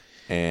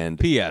 And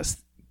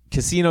P.S.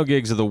 casino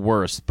gigs are the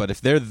worst, but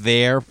if they're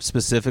there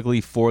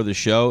specifically for the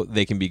show,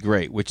 they can be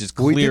great, which is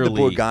clearly... We did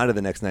the Borgata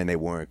the next night and they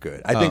weren't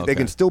good. I think they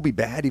can still be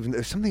bad. Even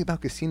there's something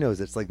about casinos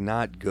that's like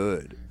not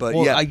good. But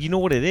well, yeah. you know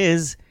what it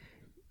is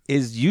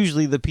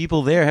usually the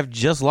people there have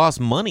just lost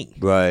money.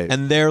 Right.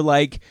 And they're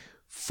like,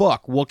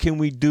 fuck, what can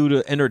we do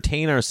to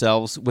entertain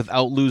ourselves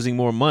without losing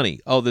more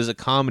money? Oh, there's a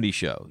comedy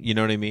show. You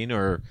know what I mean?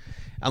 Or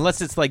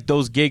unless it's like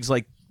those gigs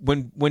like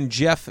when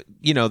Jeff,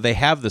 they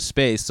have the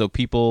space so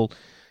people...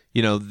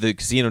 the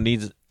casino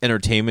needs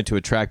entertainment to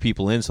attract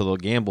people in, so they'll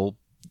gamble.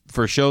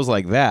 For shows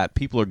like that,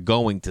 people are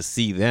going to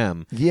see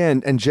them. Yeah,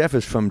 and Jeff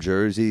is from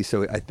Jersey,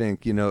 so I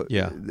think,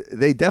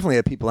 they definitely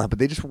had people out, but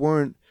they just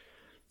weren't,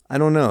 I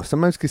don't know.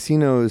 Sometimes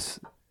casinos,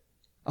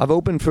 I've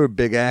opened for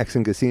big acts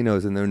in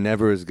casinos, and they're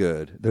never as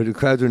good. The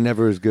crowds are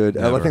never as good.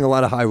 Never. I think a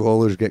lot of high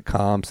rollers get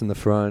comps in the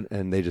front,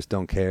 and they just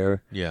don't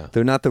care. Yeah.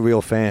 They're not the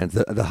real fans.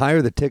 The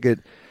higher the ticket,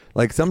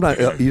 like sometimes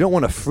you don't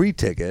want a free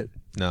ticket.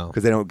 No,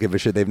 because they don't give a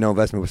shit. They have no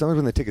investment. But sometimes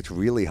when the ticket's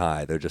really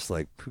high, they're just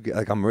like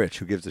I'm rich.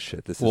 Who gives a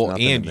shit? This is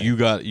nothing and to me.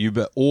 you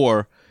bet.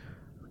 Or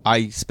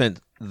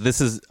this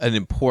is an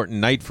important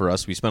night for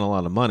us. We spent a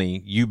lot of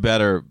money. You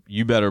better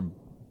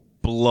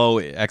blow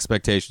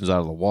expectations out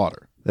of the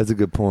water. That's a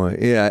good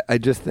point. Yeah, I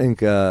just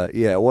think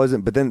it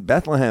wasn't. But then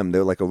Bethlehem,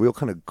 they're like a real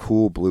kind of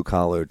cool blue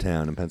collar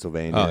town in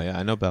Pennsylvania. Oh yeah,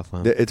 I know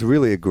Bethlehem. It's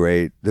really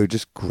they're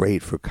just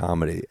great for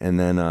comedy. And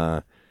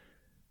then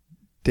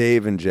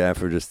Dave and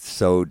Jeff are just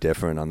so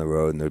different on the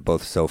road, and they're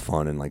both so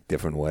fun in like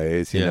different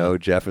ways. You know,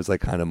 Jeff is like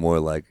kind of more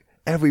like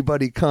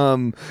everybody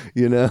come,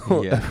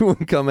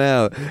 everyone come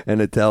out, and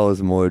Attell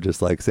is more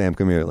just like Sam,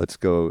 come here, let's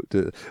go.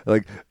 To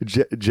like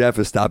Jeff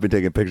is stopping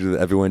taking pictures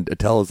with everyone.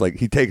 Attell is like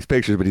he takes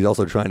pictures, but he's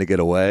also trying to get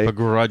away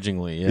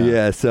begrudgingly.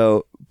 Yeah.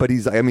 So, but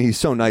he's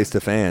so nice to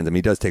fans. I mean,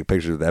 he does take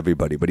pictures with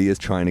everybody, but he is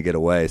trying to get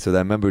away. So I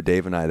remember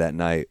Dave and I that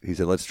night. He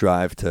said, "Let's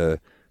drive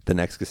to the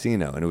next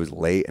casino," and it was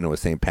late, and it was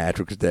St.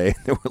 Patrick's Day.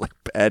 There were like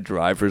bad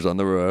drivers on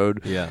the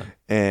road. Yeah,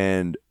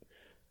 and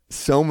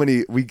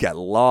we got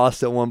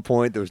lost at one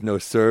point. There was no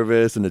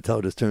service, and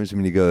Attell just turns to me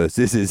and he goes,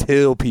 "This is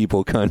hill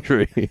people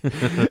country."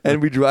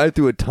 And we drive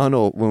through a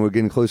tunnel when we're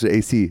getting closer to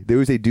AC. There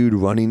was a dude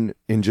running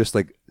in just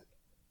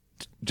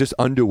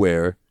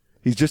underwear.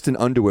 He's just in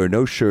underwear,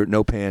 no shirt,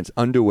 no pants,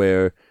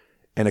 underwear,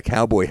 and a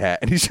cowboy hat,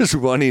 and he's just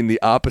running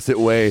the opposite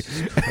way.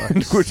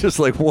 And we're just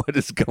like, what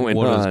is going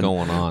on? What is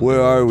going on?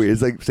 Where are we?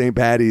 It's like St.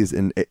 Patty's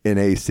in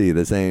AC.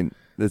 This ain't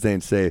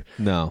safe.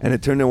 No. And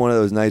it turned into one of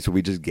those nights where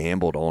we just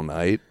gambled all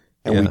night,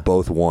 and we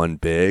both won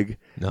big.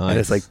 Nice. And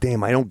it's like,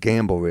 damn, I don't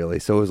gamble really.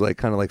 So it was like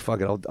kind of like, fuck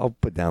it, I'll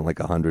put down like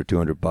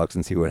 $100-$200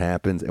 and see what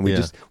happens. And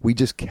we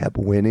just kept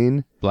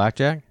winning.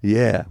 Blackjack?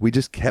 Yeah,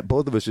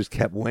 both of us just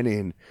kept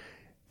winning,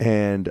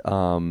 and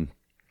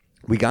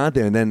we got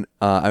there. And then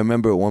I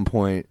remember at one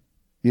point,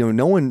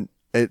 no one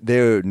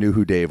there knew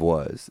who Dave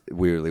was,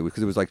 weirdly,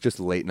 because it was like just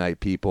late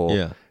night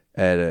people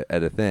at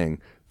a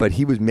thing. But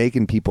he was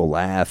making people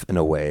laugh in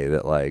a way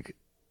that like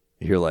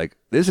you're like,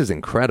 this is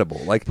incredible.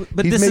 Like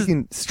but he's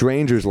making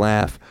strangers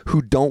laugh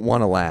who don't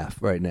want to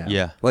laugh right now.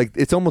 Yeah, like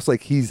it's almost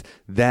like he's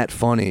that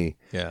funny.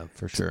 Yeah,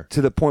 for sure.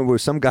 To the point where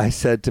some guy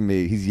said to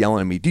me, he's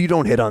yelling at me, "You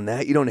don't hit on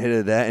that. You don't hit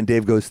at that." And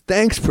Dave goes,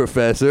 "Thanks,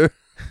 Professor."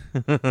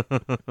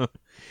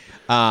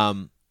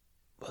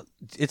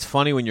 It's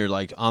funny when you're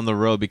like on the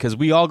road because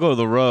we all go to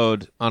the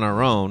road on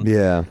our own.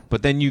 Yeah.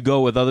 But then you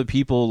go with other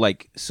people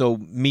so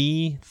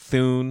me,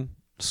 Thune,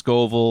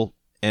 Scoville,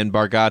 and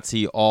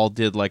Bargatze all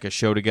did like a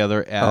show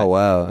together in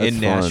fun.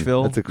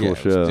 Nashville. That's a cool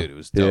show. It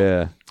was dope.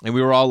 Yeah. And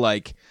we were all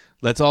like,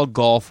 let's all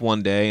golf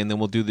one day and then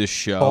we'll do this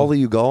show. All of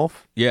you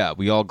golf? Yeah,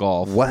 we all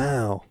golf.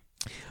 Wow.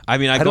 I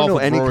mean, I golf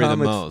with Rory the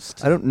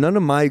most. None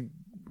of my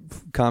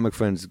comic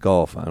friends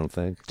golf, I don't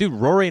think. Dude,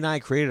 Rory and I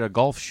created a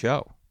golf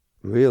show.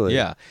 Really?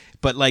 Yeah.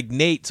 But like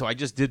Nate, so I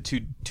just did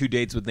two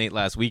dates with Nate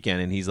last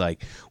weekend, and he's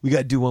like, we got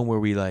to do one where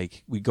we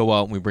go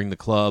out and we bring the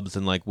clubs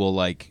and like we'll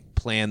like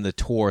plan the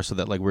tour so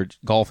that like we're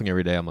golfing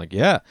every day. I'm like,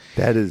 yeah.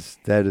 That is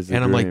a and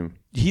dream. I'm like,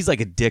 he's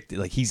like addicted.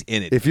 Like he's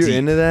in it. If you're deep.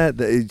 into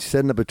that,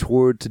 setting up a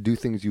tour to do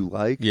things you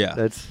like. Yeah.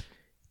 That's.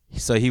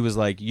 So he was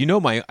like,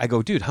 I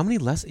go, dude, how many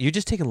lessons? You're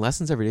just taking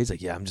lessons every day? He's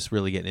like, yeah, I'm just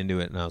really getting into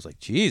it. And I was like,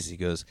 geez. He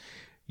goes,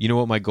 you know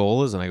what my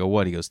goal is? And I go,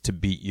 what? He goes, to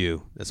beat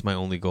you. That's my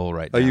only goal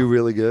right now. Are you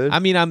really good? I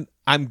mean,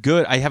 I'm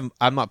good.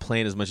 I'm not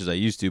playing as much as I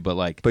used to, but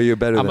you're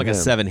better. I'm than like him. a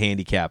 7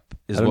 handicap.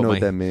 I don't know what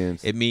that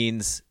means. It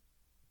means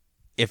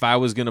if I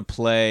was gonna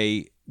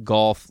play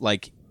golf,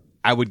 like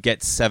I would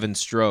get 7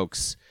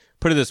 strokes.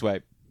 Put it this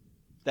way,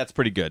 that's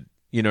pretty good.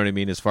 You know what I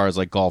mean? As far as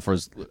like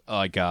golfers,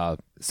 like.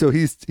 So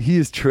he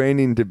is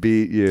training to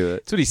beat you.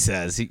 That's what he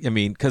says.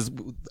 Because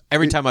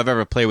every time I've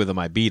ever played with him,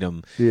 I beat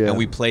him. Yeah. And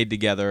we played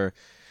together.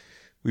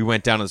 We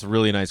went down this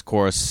really nice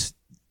course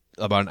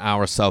about an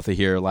hour south of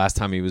here last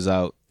time he was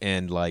out,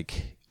 and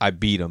like I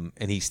beat him,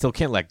 and he still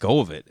can't let go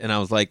of it. And I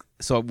was like,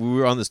 so we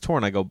were on this tour,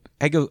 and I go,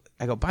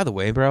 by the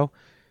way, bro,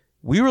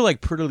 we were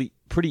like pretty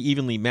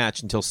evenly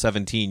matched until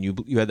 17.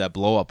 You had that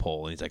blow up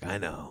hole, and he's like, I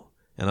know.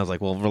 And I was like,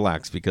 well,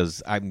 relax,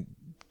 because I'm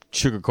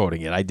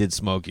sugarcoating it. I did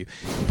smoke you,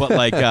 but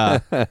like,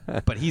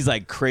 but he's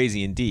like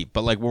crazy and deep.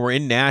 But like when we're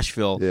in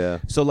Nashville, Yeah.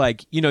 So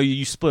like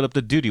you split up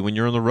the duty when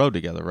you're on the road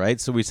together, right?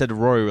 So we said to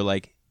Rory, we're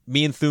like,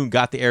 me and Thune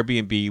got the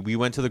Airbnb. We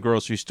went to the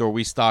grocery store.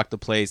 We stocked the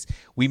place.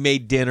 We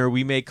made dinner.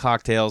 We made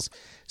cocktails.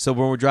 So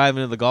when we're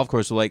driving to the golf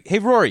course, we're like, hey,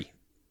 Rory,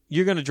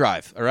 you're going to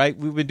drive, all right?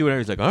 We've been doing it.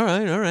 He's like, all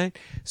right.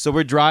 So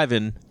we're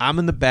driving. I'm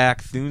in the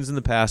back. Thune's in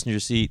the passenger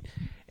seat.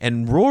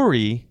 And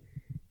Rory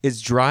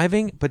is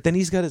driving, but then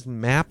he's got his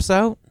maps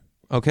out,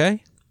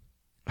 okay?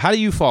 How do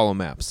you follow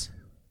maps?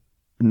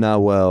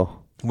 Not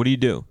well. What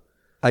do?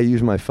 I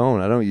use my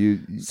phone. I don't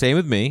use... Same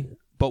with me,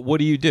 but what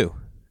do? Do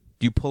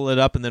you pull it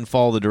up and then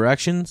follow the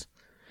directions?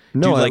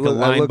 No, do you like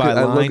I look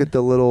line? at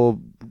the little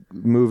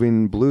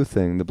moving blue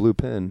thing, the blue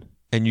pin.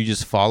 And you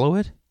just follow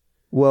it?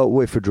 Well,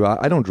 wait for drive.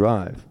 I don't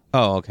drive.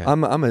 Oh, okay.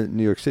 I'm a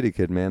New York City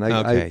kid, man.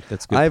 Okay,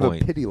 that's a good I have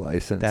point. a pity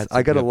license. That's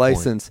I got a good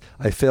license.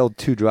 I failed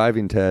 2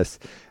 driving tests,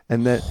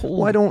 and then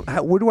where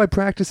do I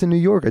practice in New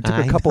York? I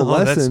took a couple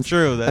lessons. That's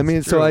true. I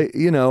mean, so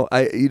you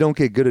don't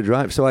get good at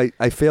drive. So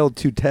I failed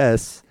 2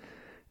 tests,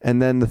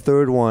 and then the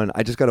third one,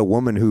 I just got a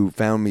woman who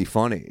found me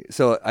funny.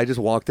 So I just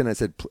walked in. I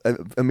said,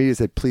 immediately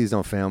said, please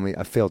don't fail me.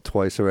 I failed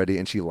twice already,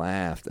 and she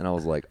laughed, and I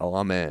was like, oh,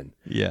 I'm in.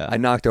 Yeah. I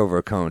knocked over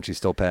a cone. She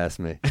still passed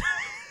me.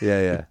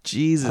 Yeah.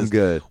 Jesus. I'm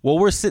good. Well,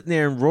 we're sitting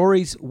there, and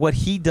Rory's, what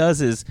he does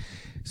is,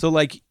 so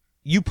like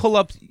you pull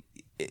up,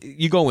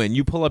 you go in,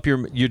 you pull up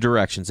your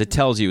directions. It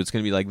tells you it's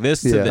going to be like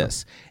this to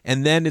this.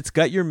 And then it's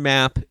got your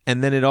map,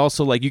 and then it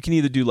also, like, you can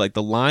either do like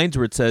the lines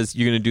where it says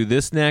you're going to do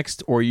this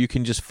next, or you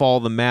can just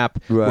follow the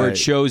map where it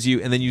shows you,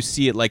 and then you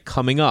see it like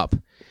coming up.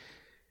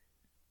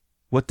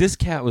 What this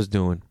cat was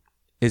doing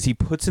is he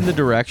puts in the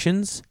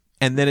directions,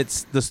 and then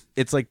it's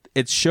like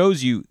it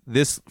shows you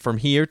this from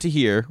here to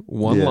here,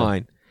 one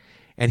line.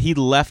 And he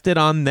left it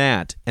on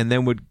that and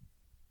then would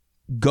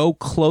go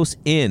close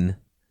in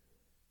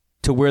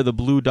to where the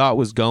blue dot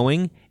was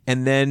going.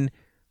 And then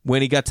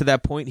when he got to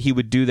that point, he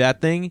would do that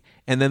thing.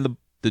 And then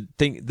the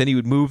thing, then he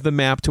would move the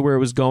map to where it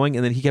was going.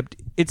 And then he kept,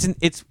 it's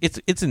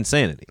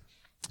insanity.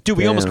 Dude,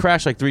 we almost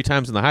crashed like 3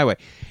 times on the highway.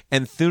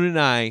 And Thune and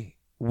I,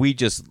 we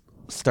just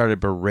started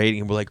berating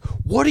him. We're like,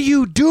 what are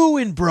you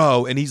doing,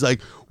 bro? And he's like,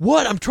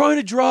 what? I'm trying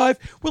to drive.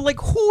 We're like,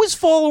 who is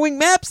following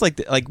maps like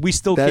that? Like, we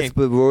still can't.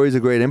 But Rory's a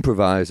great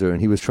improviser, and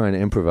he was trying to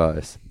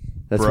improvise.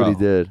 That's what he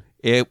did.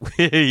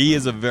 He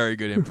is a very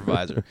good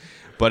improviser.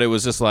 But it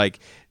was just like,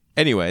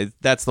 anyway,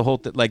 that's the whole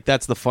like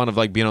that's the fun of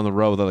like being on the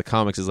road with other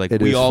comics is like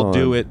we all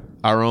do it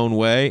our own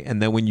way, and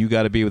then when you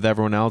got to be with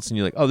everyone else and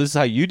you're like, oh, this is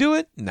how you do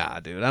it? Nah,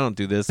 dude, I don't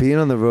do this. Being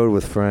on the road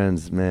with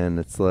friends, man,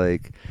 it's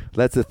like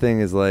that's the thing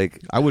is like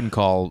I wouldn't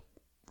call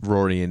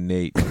Rory and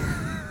Nate.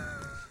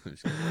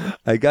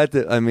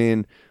 I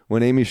mean,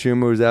 when Amy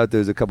Schumer was out, there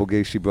was a couple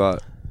gigs she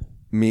brought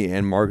me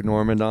and Mark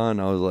Normand on.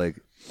 I was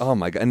like, oh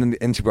my God.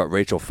 And she brought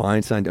Rachel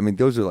Feinstein. I mean,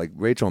 those are like,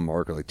 Rachel and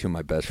Mark are like 2 of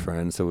my best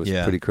friends. So it was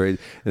pretty crazy.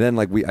 And then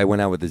like I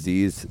went out with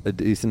Aziz a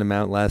decent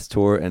amount last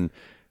tour, and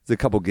there's a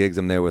couple gigs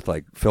I'm there with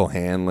like Phil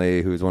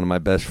Hanley, who's one of my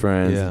best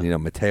friends,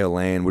 Mateo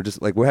Lane.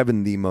 We're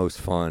having the most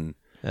fun.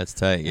 That's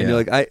tight. Yeah. And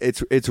you're like,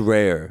 it's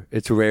rare.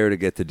 It's rare to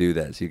get to do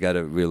that. So you got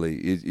to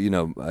really,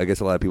 I guess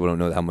a lot of people don't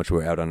know how much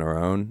we're out on our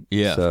own.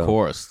 Yeah, so. Of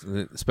course.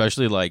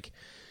 Especially like,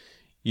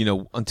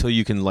 until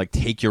you can like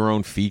take your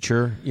own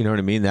feature. You know what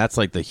I mean? That's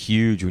like the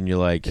huge when you're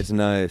like, it's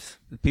nice.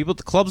 The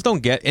clubs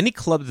don't get any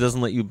club that doesn't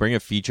let you bring a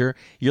feature.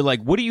 You're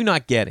like, what are you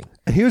not getting?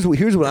 Here's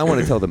what I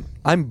want to tell them.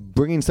 I'm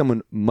bringing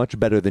someone much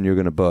better than you're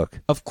going to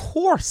book. Of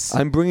course.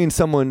 I'm bringing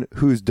someone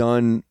who's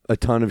done a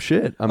ton of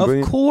shit.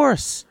 Of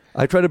course.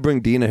 I try to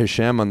bring Dina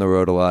Hashem on the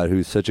road a lot,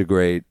 who's such a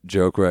great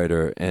joke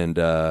writer. And,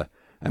 I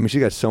mean,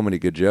 she got so many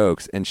good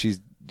jokes. And she's,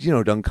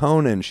 done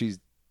Conan. She's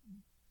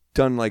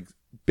done, like,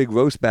 big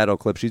roast battle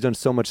clips. She's done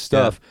so much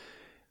stuff.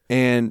 Yeah.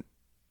 And,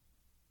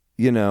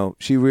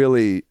 she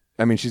really...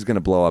 I mean, she's going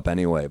to blow up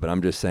anyway. But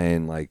I'm just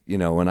saying, like,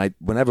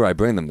 whenever I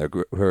bring them,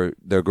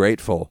 they're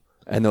grateful.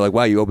 And they're like,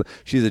 wow, you open...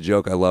 She's a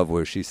joke I love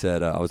where she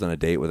said, I was on a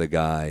date with a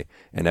guy,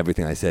 and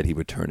everything I said he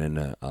would turn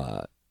into...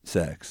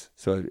 sex.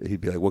 So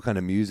he'd be like, what kind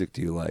of music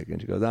do you like?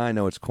 And she goes, I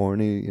know it's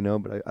corny,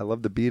 but I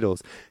love the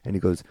Beatles. And he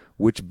goes,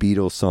 which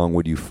Beatles song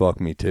would you fuck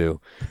me to?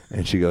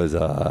 And she goes,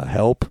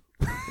 Help.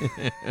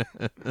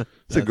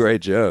 It's a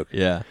great joke.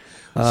 Yeah.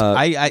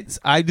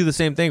 I do the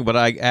same thing, but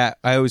I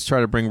always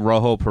try to bring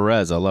Rojo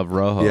Perez. I love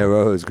Rojo. Yeah,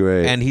 Rojo's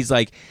great. And he's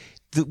like,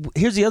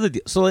 here's the other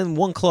deal. So in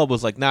one club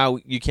was like, now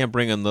you can't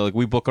bring in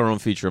we book our own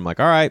feature. I'm like,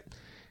 all right.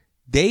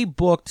 They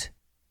booked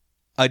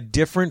a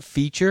different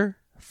feature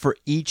for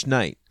each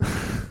night.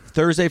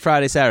 Thursday,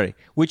 Friday, Saturday,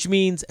 which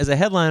means as a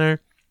headliner,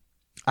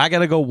 I got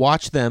to go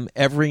watch them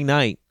every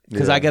night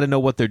because I got to know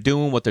what they're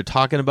doing, what they're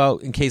talking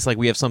about in case like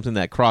we have something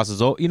that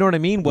crosses over. You know what I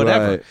mean?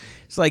 Whatever. Right.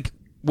 It's like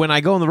when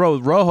I go on the road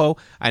with Rojo,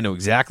 I know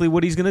exactly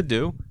what he's going to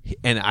do.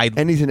 And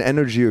he's an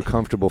energy you're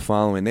comfortable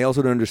following. They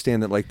also don't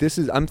understand that like this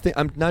is, I'm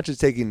not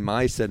just taking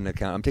my set into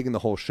account. I'm taking the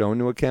whole show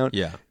into account.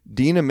 Yeah.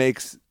 Dina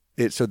makes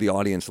it so the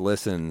audience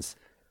listens.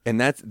 And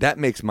that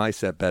makes my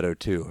set better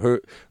too.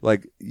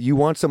 You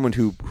want someone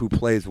who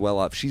plays well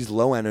up. She's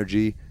low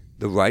energy,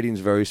 The writing's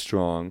very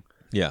strong.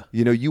 Yeah.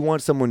 You know, you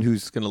want someone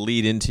who's Going to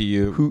lead into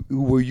you.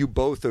 where you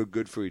both are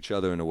good for each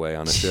other in a way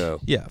on a show.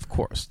 Yeah, of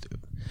course,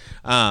 dude.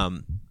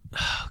 God,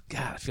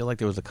 I feel like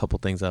there was a couple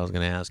things I was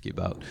going to ask you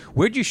about.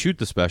 Where'd you shoot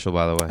the special,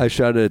 by the way? I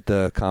shot it at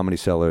the Comedy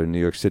Cellar in New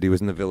York City. It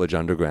was in the Village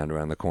Underground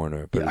around the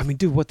corner. But Yeah, I mean,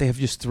 dude, what, they have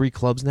just 3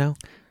 clubs now?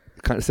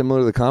 kind of similar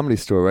to the Comedy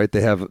Store, right?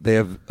 They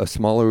have a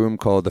smaller room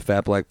called the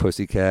Fat Black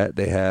Pussycat.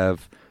 They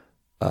have,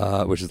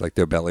 which is like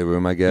their belly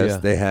room, I guess. Yeah.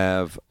 They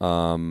have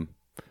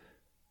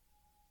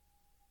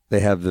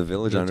the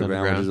Village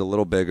Underground, which is a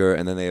little bigger,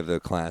 and then they have the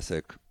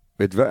classic.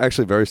 It's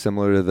actually very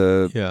similar to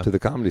the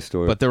Comedy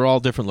Store. But they're all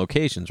different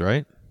locations,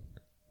 right?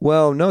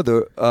 Well, no,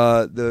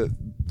 the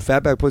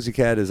Fatback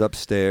Pussycat is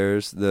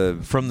upstairs.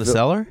 From the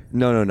cellar?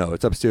 No.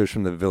 It's upstairs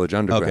from the Village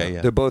Underground. Okay,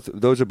 yeah.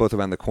 Those are both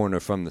around the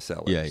corner from the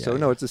cellar. Yeah. So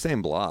no, it's the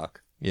same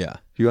block. Yeah.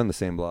 You're on the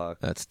same block.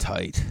 That's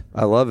tight.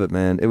 I love it,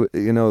 man.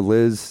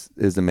 Liz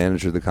is the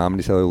manager of the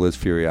Comedy Cellar, Liz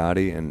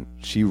Furiotti, and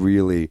she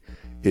really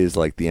is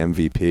like the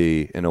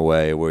MVP in a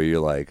way where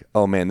you're like,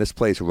 oh man, this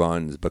place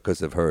runs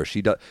because of her.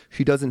 She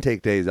doesn't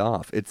take days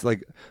off. It's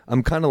like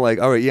I'm kind of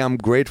like, all right, yeah, I'm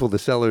grateful the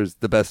Cellar's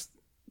the best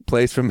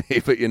place for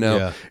me, but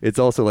it's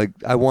also like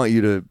I want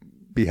you to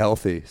be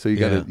healthy, so you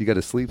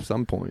gotta sleep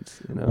some points.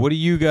 What do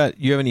you got?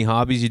 You have any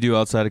hobbies you do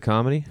outside of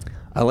comedy?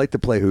 I like to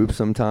play hoops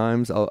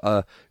sometimes.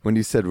 When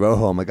you said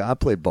Rojo, I'm like, I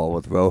played ball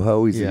with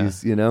Rojo.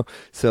 He's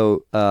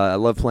So I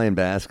love playing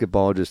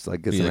basketball. Just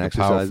like get some like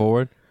exercise. A power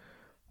forward.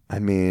 I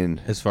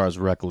mean, as far as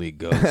rec league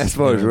goes,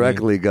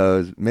 league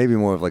goes, maybe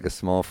more of like a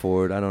small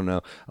forward. I don't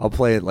know. I'll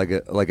play it like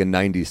a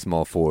 90s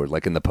small forward,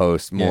 like in the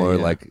post, more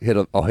like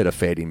I'll hit a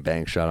fading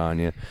bank shot on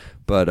you.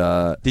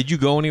 But did you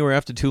go anywhere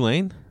after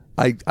Tulane?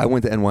 I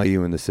went to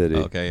NYU in the city.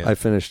 Okay, yeah. I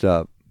finished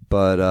up,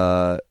 but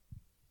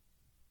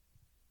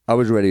I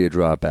was ready to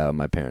drop out.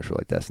 My parents were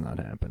like, "That's not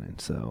happening."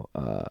 So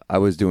I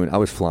was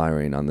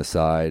flyering on the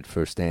side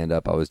for stand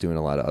up. I was doing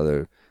a lot of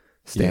other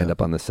stand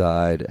up on the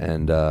side.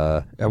 And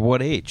at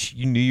what age?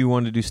 You knew you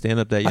wanted to do stand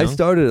up that young? I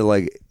started at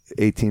like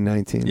 18,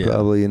 19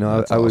 probably.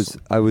 I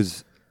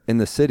was in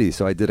the city,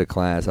 so I did a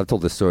class. I've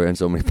told this story on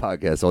so many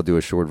podcasts. I'll do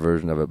a short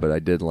version of it, but I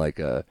did like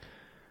a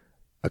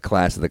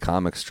class of the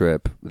comic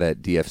strip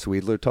that D.F.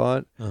 Sweedler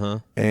taught,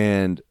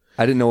 and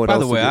I didn't know what. By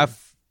else the way, to do.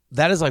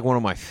 That is like one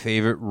of my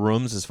favorite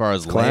rooms as far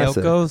as Classic.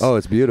 layout goes. Oh,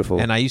 it's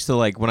beautiful. And I used to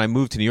when I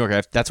moved to New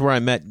York, that's where I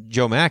met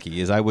Joe Mackey.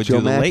 Is I would Joe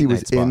do the Mackey late night was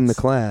spots. in the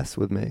class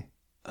with me.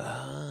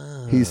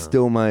 He's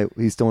still one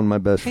of my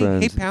best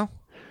friends. Hey, pal.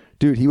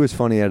 Dude, he was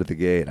funny out of the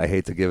gate. I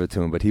hate to give it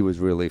to him, but he was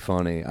really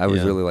funny. I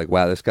was really like,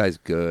 wow, this guy's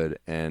good.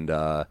 And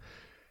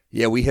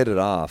we hit it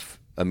off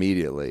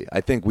immediately. I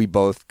think we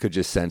both could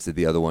just sense that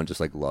the other one just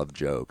like loved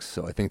jokes.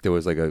 So I think there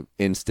was like a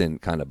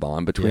instant kind of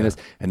bond between us.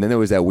 And then there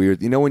was that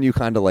weird, when you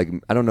kind of like,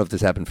 I don't know if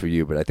this happened for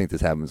you, but I think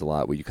this happens a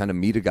lot, where you kind of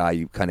meet a guy,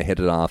 you kind of hit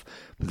it off,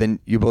 but then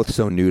you're both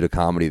so new to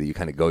comedy that you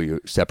kind of go your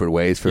separate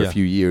ways for a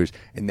few years.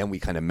 And then we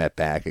kind of met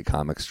back at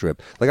Comic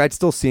Strip. Like I'd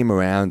still see him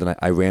around, and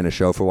I ran a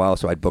show for a while,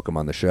 so I'd book him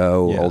on the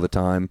show all the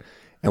time.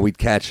 And we'd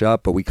catch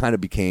up, but we kind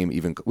of became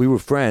we were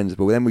friends,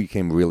 but then we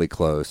became really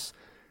close,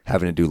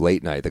 having to do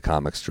late night, the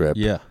Comic Strip.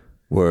 Yeah.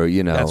 Where,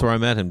 That's where I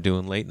met him,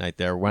 doing late night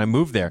there. When I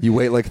moved there. You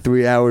wait like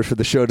 3 hours for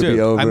the show to be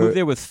over. I moved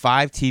there with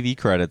 5 TV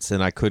credits,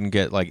 and I couldn't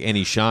get like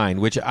any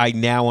shine, which I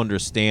now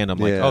understand. I'm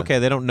like, okay,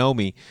 they don't know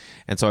me.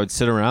 And so I'd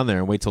sit around there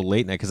and wait till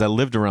late night, because I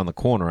lived around the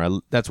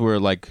corner. That's where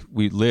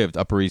we lived,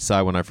 Upper East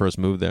Side, when I first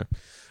moved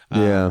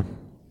there.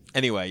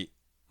 Anyway,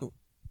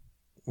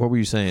 what were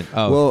you saying?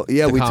 Oh, well,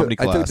 yeah,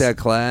 I took that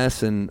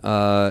class, and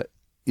a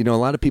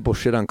lot of people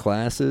shit on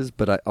classes,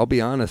 but I'll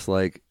be honest,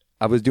 like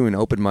I was doing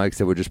open mics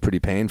that were just pretty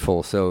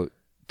painful. So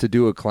to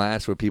do a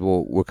class where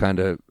people were kind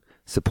of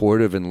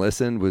supportive and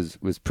listened was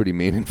pretty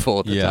meaningful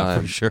at the time.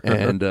 Yeah, for sure.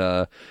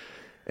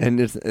 And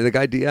it's, the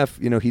guy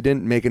DF, he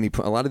didn't make any.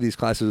 A lot of these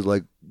classes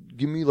like,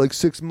 give me like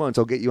 6 months,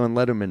 I'll get you on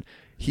Letterman.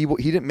 He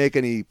didn't make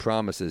any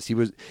promises.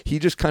 He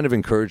just kind of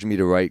encouraged me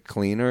to write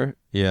cleaner,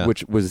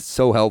 which was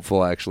so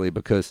helpful actually,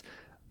 because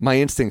my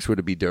instincts were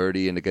to be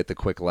dirty and to get the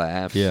quick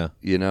laughs.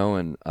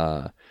 And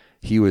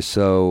he was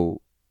so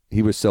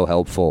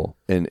helpful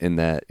in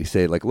that. He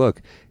said, like,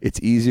 look,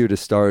 it's easier to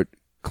start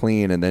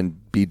clean and then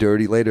be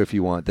dirty later if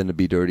you want than to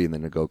be dirty and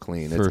then to go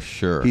clean. For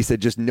sure. He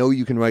said, just know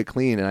you can write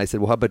clean. And I said,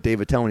 well, how about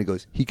David Tell? And he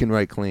goes, he can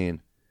write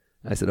clean.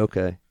 I said,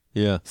 okay.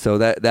 Yeah. So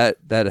that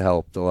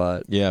helped a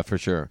lot. Yeah, for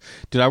sure.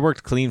 Dude, I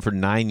worked clean for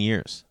 9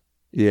 years.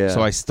 Yeah.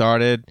 So I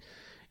started,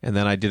 and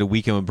then I did a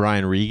weekend with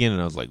Brian Regan, and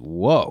I was like,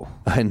 whoa.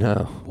 I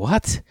know.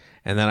 What?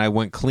 And then I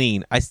went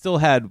clean. I still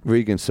had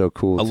Regan's so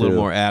cool, a little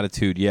more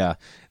attitude,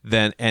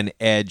 than an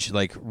edge.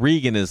 Like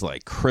Regan is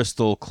like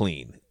crystal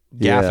clean.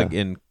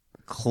 Gaffigan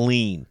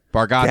clean.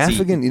 Bargatze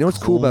Gaffigan, you know what's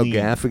cool about clean.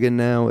 Gaffigan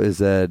now is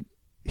that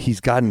he's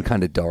gotten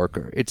kind of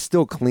darker. It's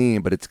still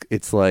clean, but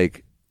it's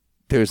like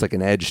there's like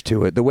an edge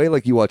to it. The way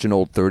like you watch an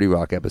old 30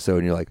 Rock episode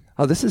and you're like,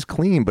 oh, this is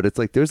clean, but it's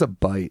like there's a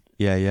bite.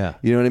 Yeah.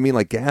 You know what I mean?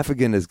 Like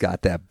Gaffigan has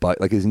got that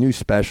bite. Like his new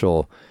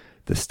special,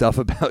 the stuff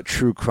about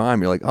true crime,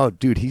 you're like, oh,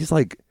 dude, he's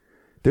like,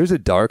 there's a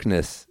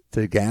darkness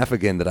to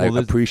Gaffigan that I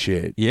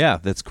appreciate. Yeah,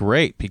 that's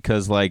great,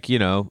 because like,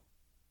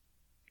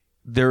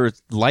 their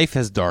life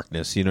has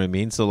darkness, you know what I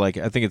mean? So like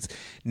I think it's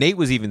Nate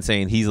was even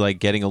saying he's like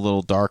getting a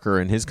little darker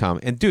in his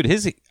comment. And dude,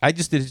 I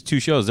just did his 2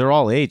 shows. They're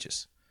all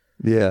ages.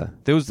 Yeah.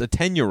 There was a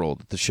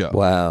 10-year-old at the show.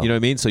 Wow. You know what I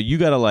mean? So you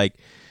got to like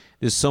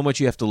there's so much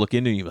you have to look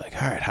into and you're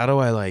like, "All right, how do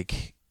I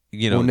like,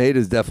 you know?" Well, Nate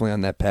is definitely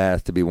on that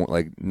path to be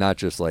like not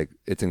just like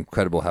it's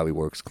incredible how he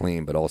works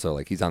clean, but also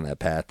like he's on that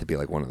path to be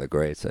like one of the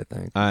greats, I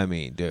think. I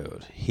mean,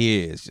 dude,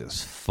 he is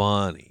just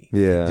funny.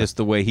 Yeah. Just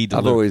the way he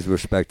delivers. I've always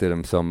respected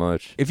him so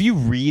much. If you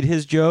read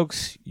his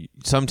jokes,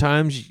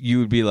 sometimes you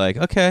would be like,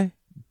 okay,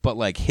 but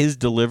like his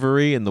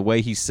delivery and the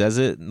way he says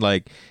it,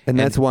 like, And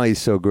that's why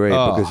he's so great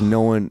Oh. because no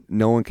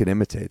one can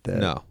imitate that.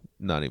 no,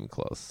 not even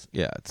close.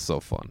 Yeah, it's so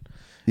fun.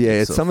 Yeah,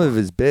 It's it's so some of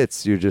his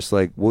bits. You're just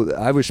like, well,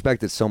 I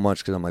respect it so much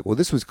because I'm like, well,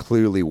 this was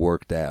clearly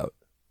worked out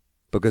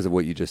because of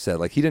what you just said.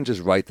 Like, he didn't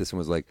just write this and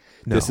was like,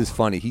 this No. is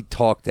funny. He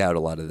talked out a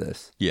lot of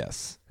this,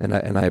 Yes. and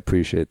I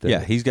appreciate that.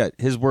 Yeah, he's got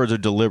his words are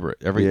deliberate.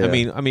 Yeah.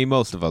 I mean,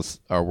 most of us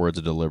our words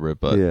are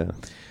deliberate, but yeah.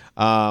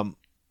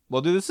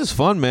 well, dude, this is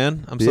fun,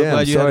 man. I'm so Yeah,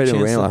 glad I'm you sorry had a to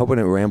chance. ramble. I hope I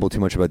didn't ramble too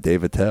much about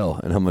Dave Attell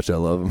and how much I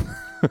love him.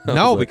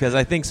 No, because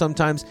I think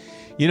sometimes,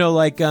 you know,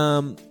 like,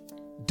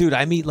 dude,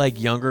 I meet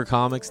like younger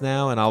comics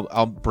now, and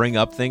I'll bring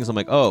up things. I'm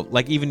like, oh,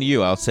 like even to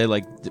you, I'll say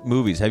like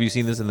movies. Have you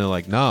seen this? And they're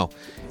like, no.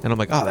 And I'm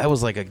like, oh, that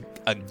was like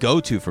a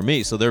go-to for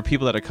me. So there are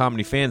people that are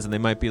comedy fans, and they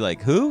might be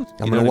like, who?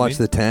 I'm going to watch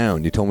The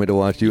Town. You told me to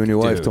watch. You and your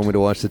wife Dude. told me to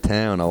watch The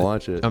Town. I'll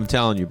watch it. I'm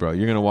telling you, bro,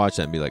 you're gonna watch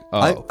that and be like,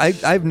 oh, I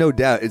have no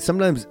doubt. It's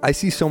sometimes I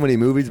see so many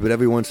movies, but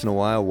every once in a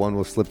while, one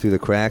will slip through the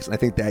cracks. And I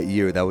think that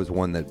year, that was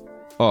one that.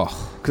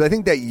 oh, Because I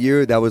think that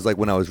year, that was like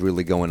when I was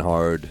really going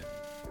hard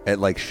at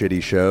like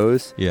shitty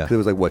shows. Yeah. 'Cause it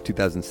was like, what,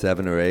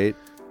 2007 or 8?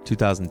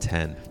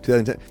 2010.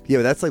 2010. Yeah,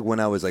 but that's like when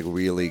I was like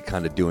really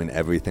kind of doing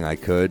everything I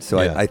could. So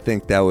Yeah. I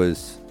think that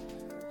was.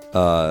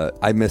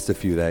 I missed a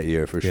few that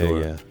year for sure.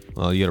 Yeah.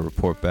 Well, you got to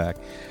report back.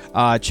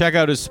 Check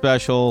out his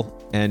special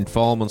and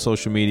follow him on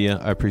social media.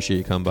 I appreciate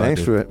you coming by.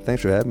 Thanks dude.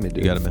 for having me,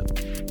 dude. You got it,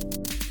 man.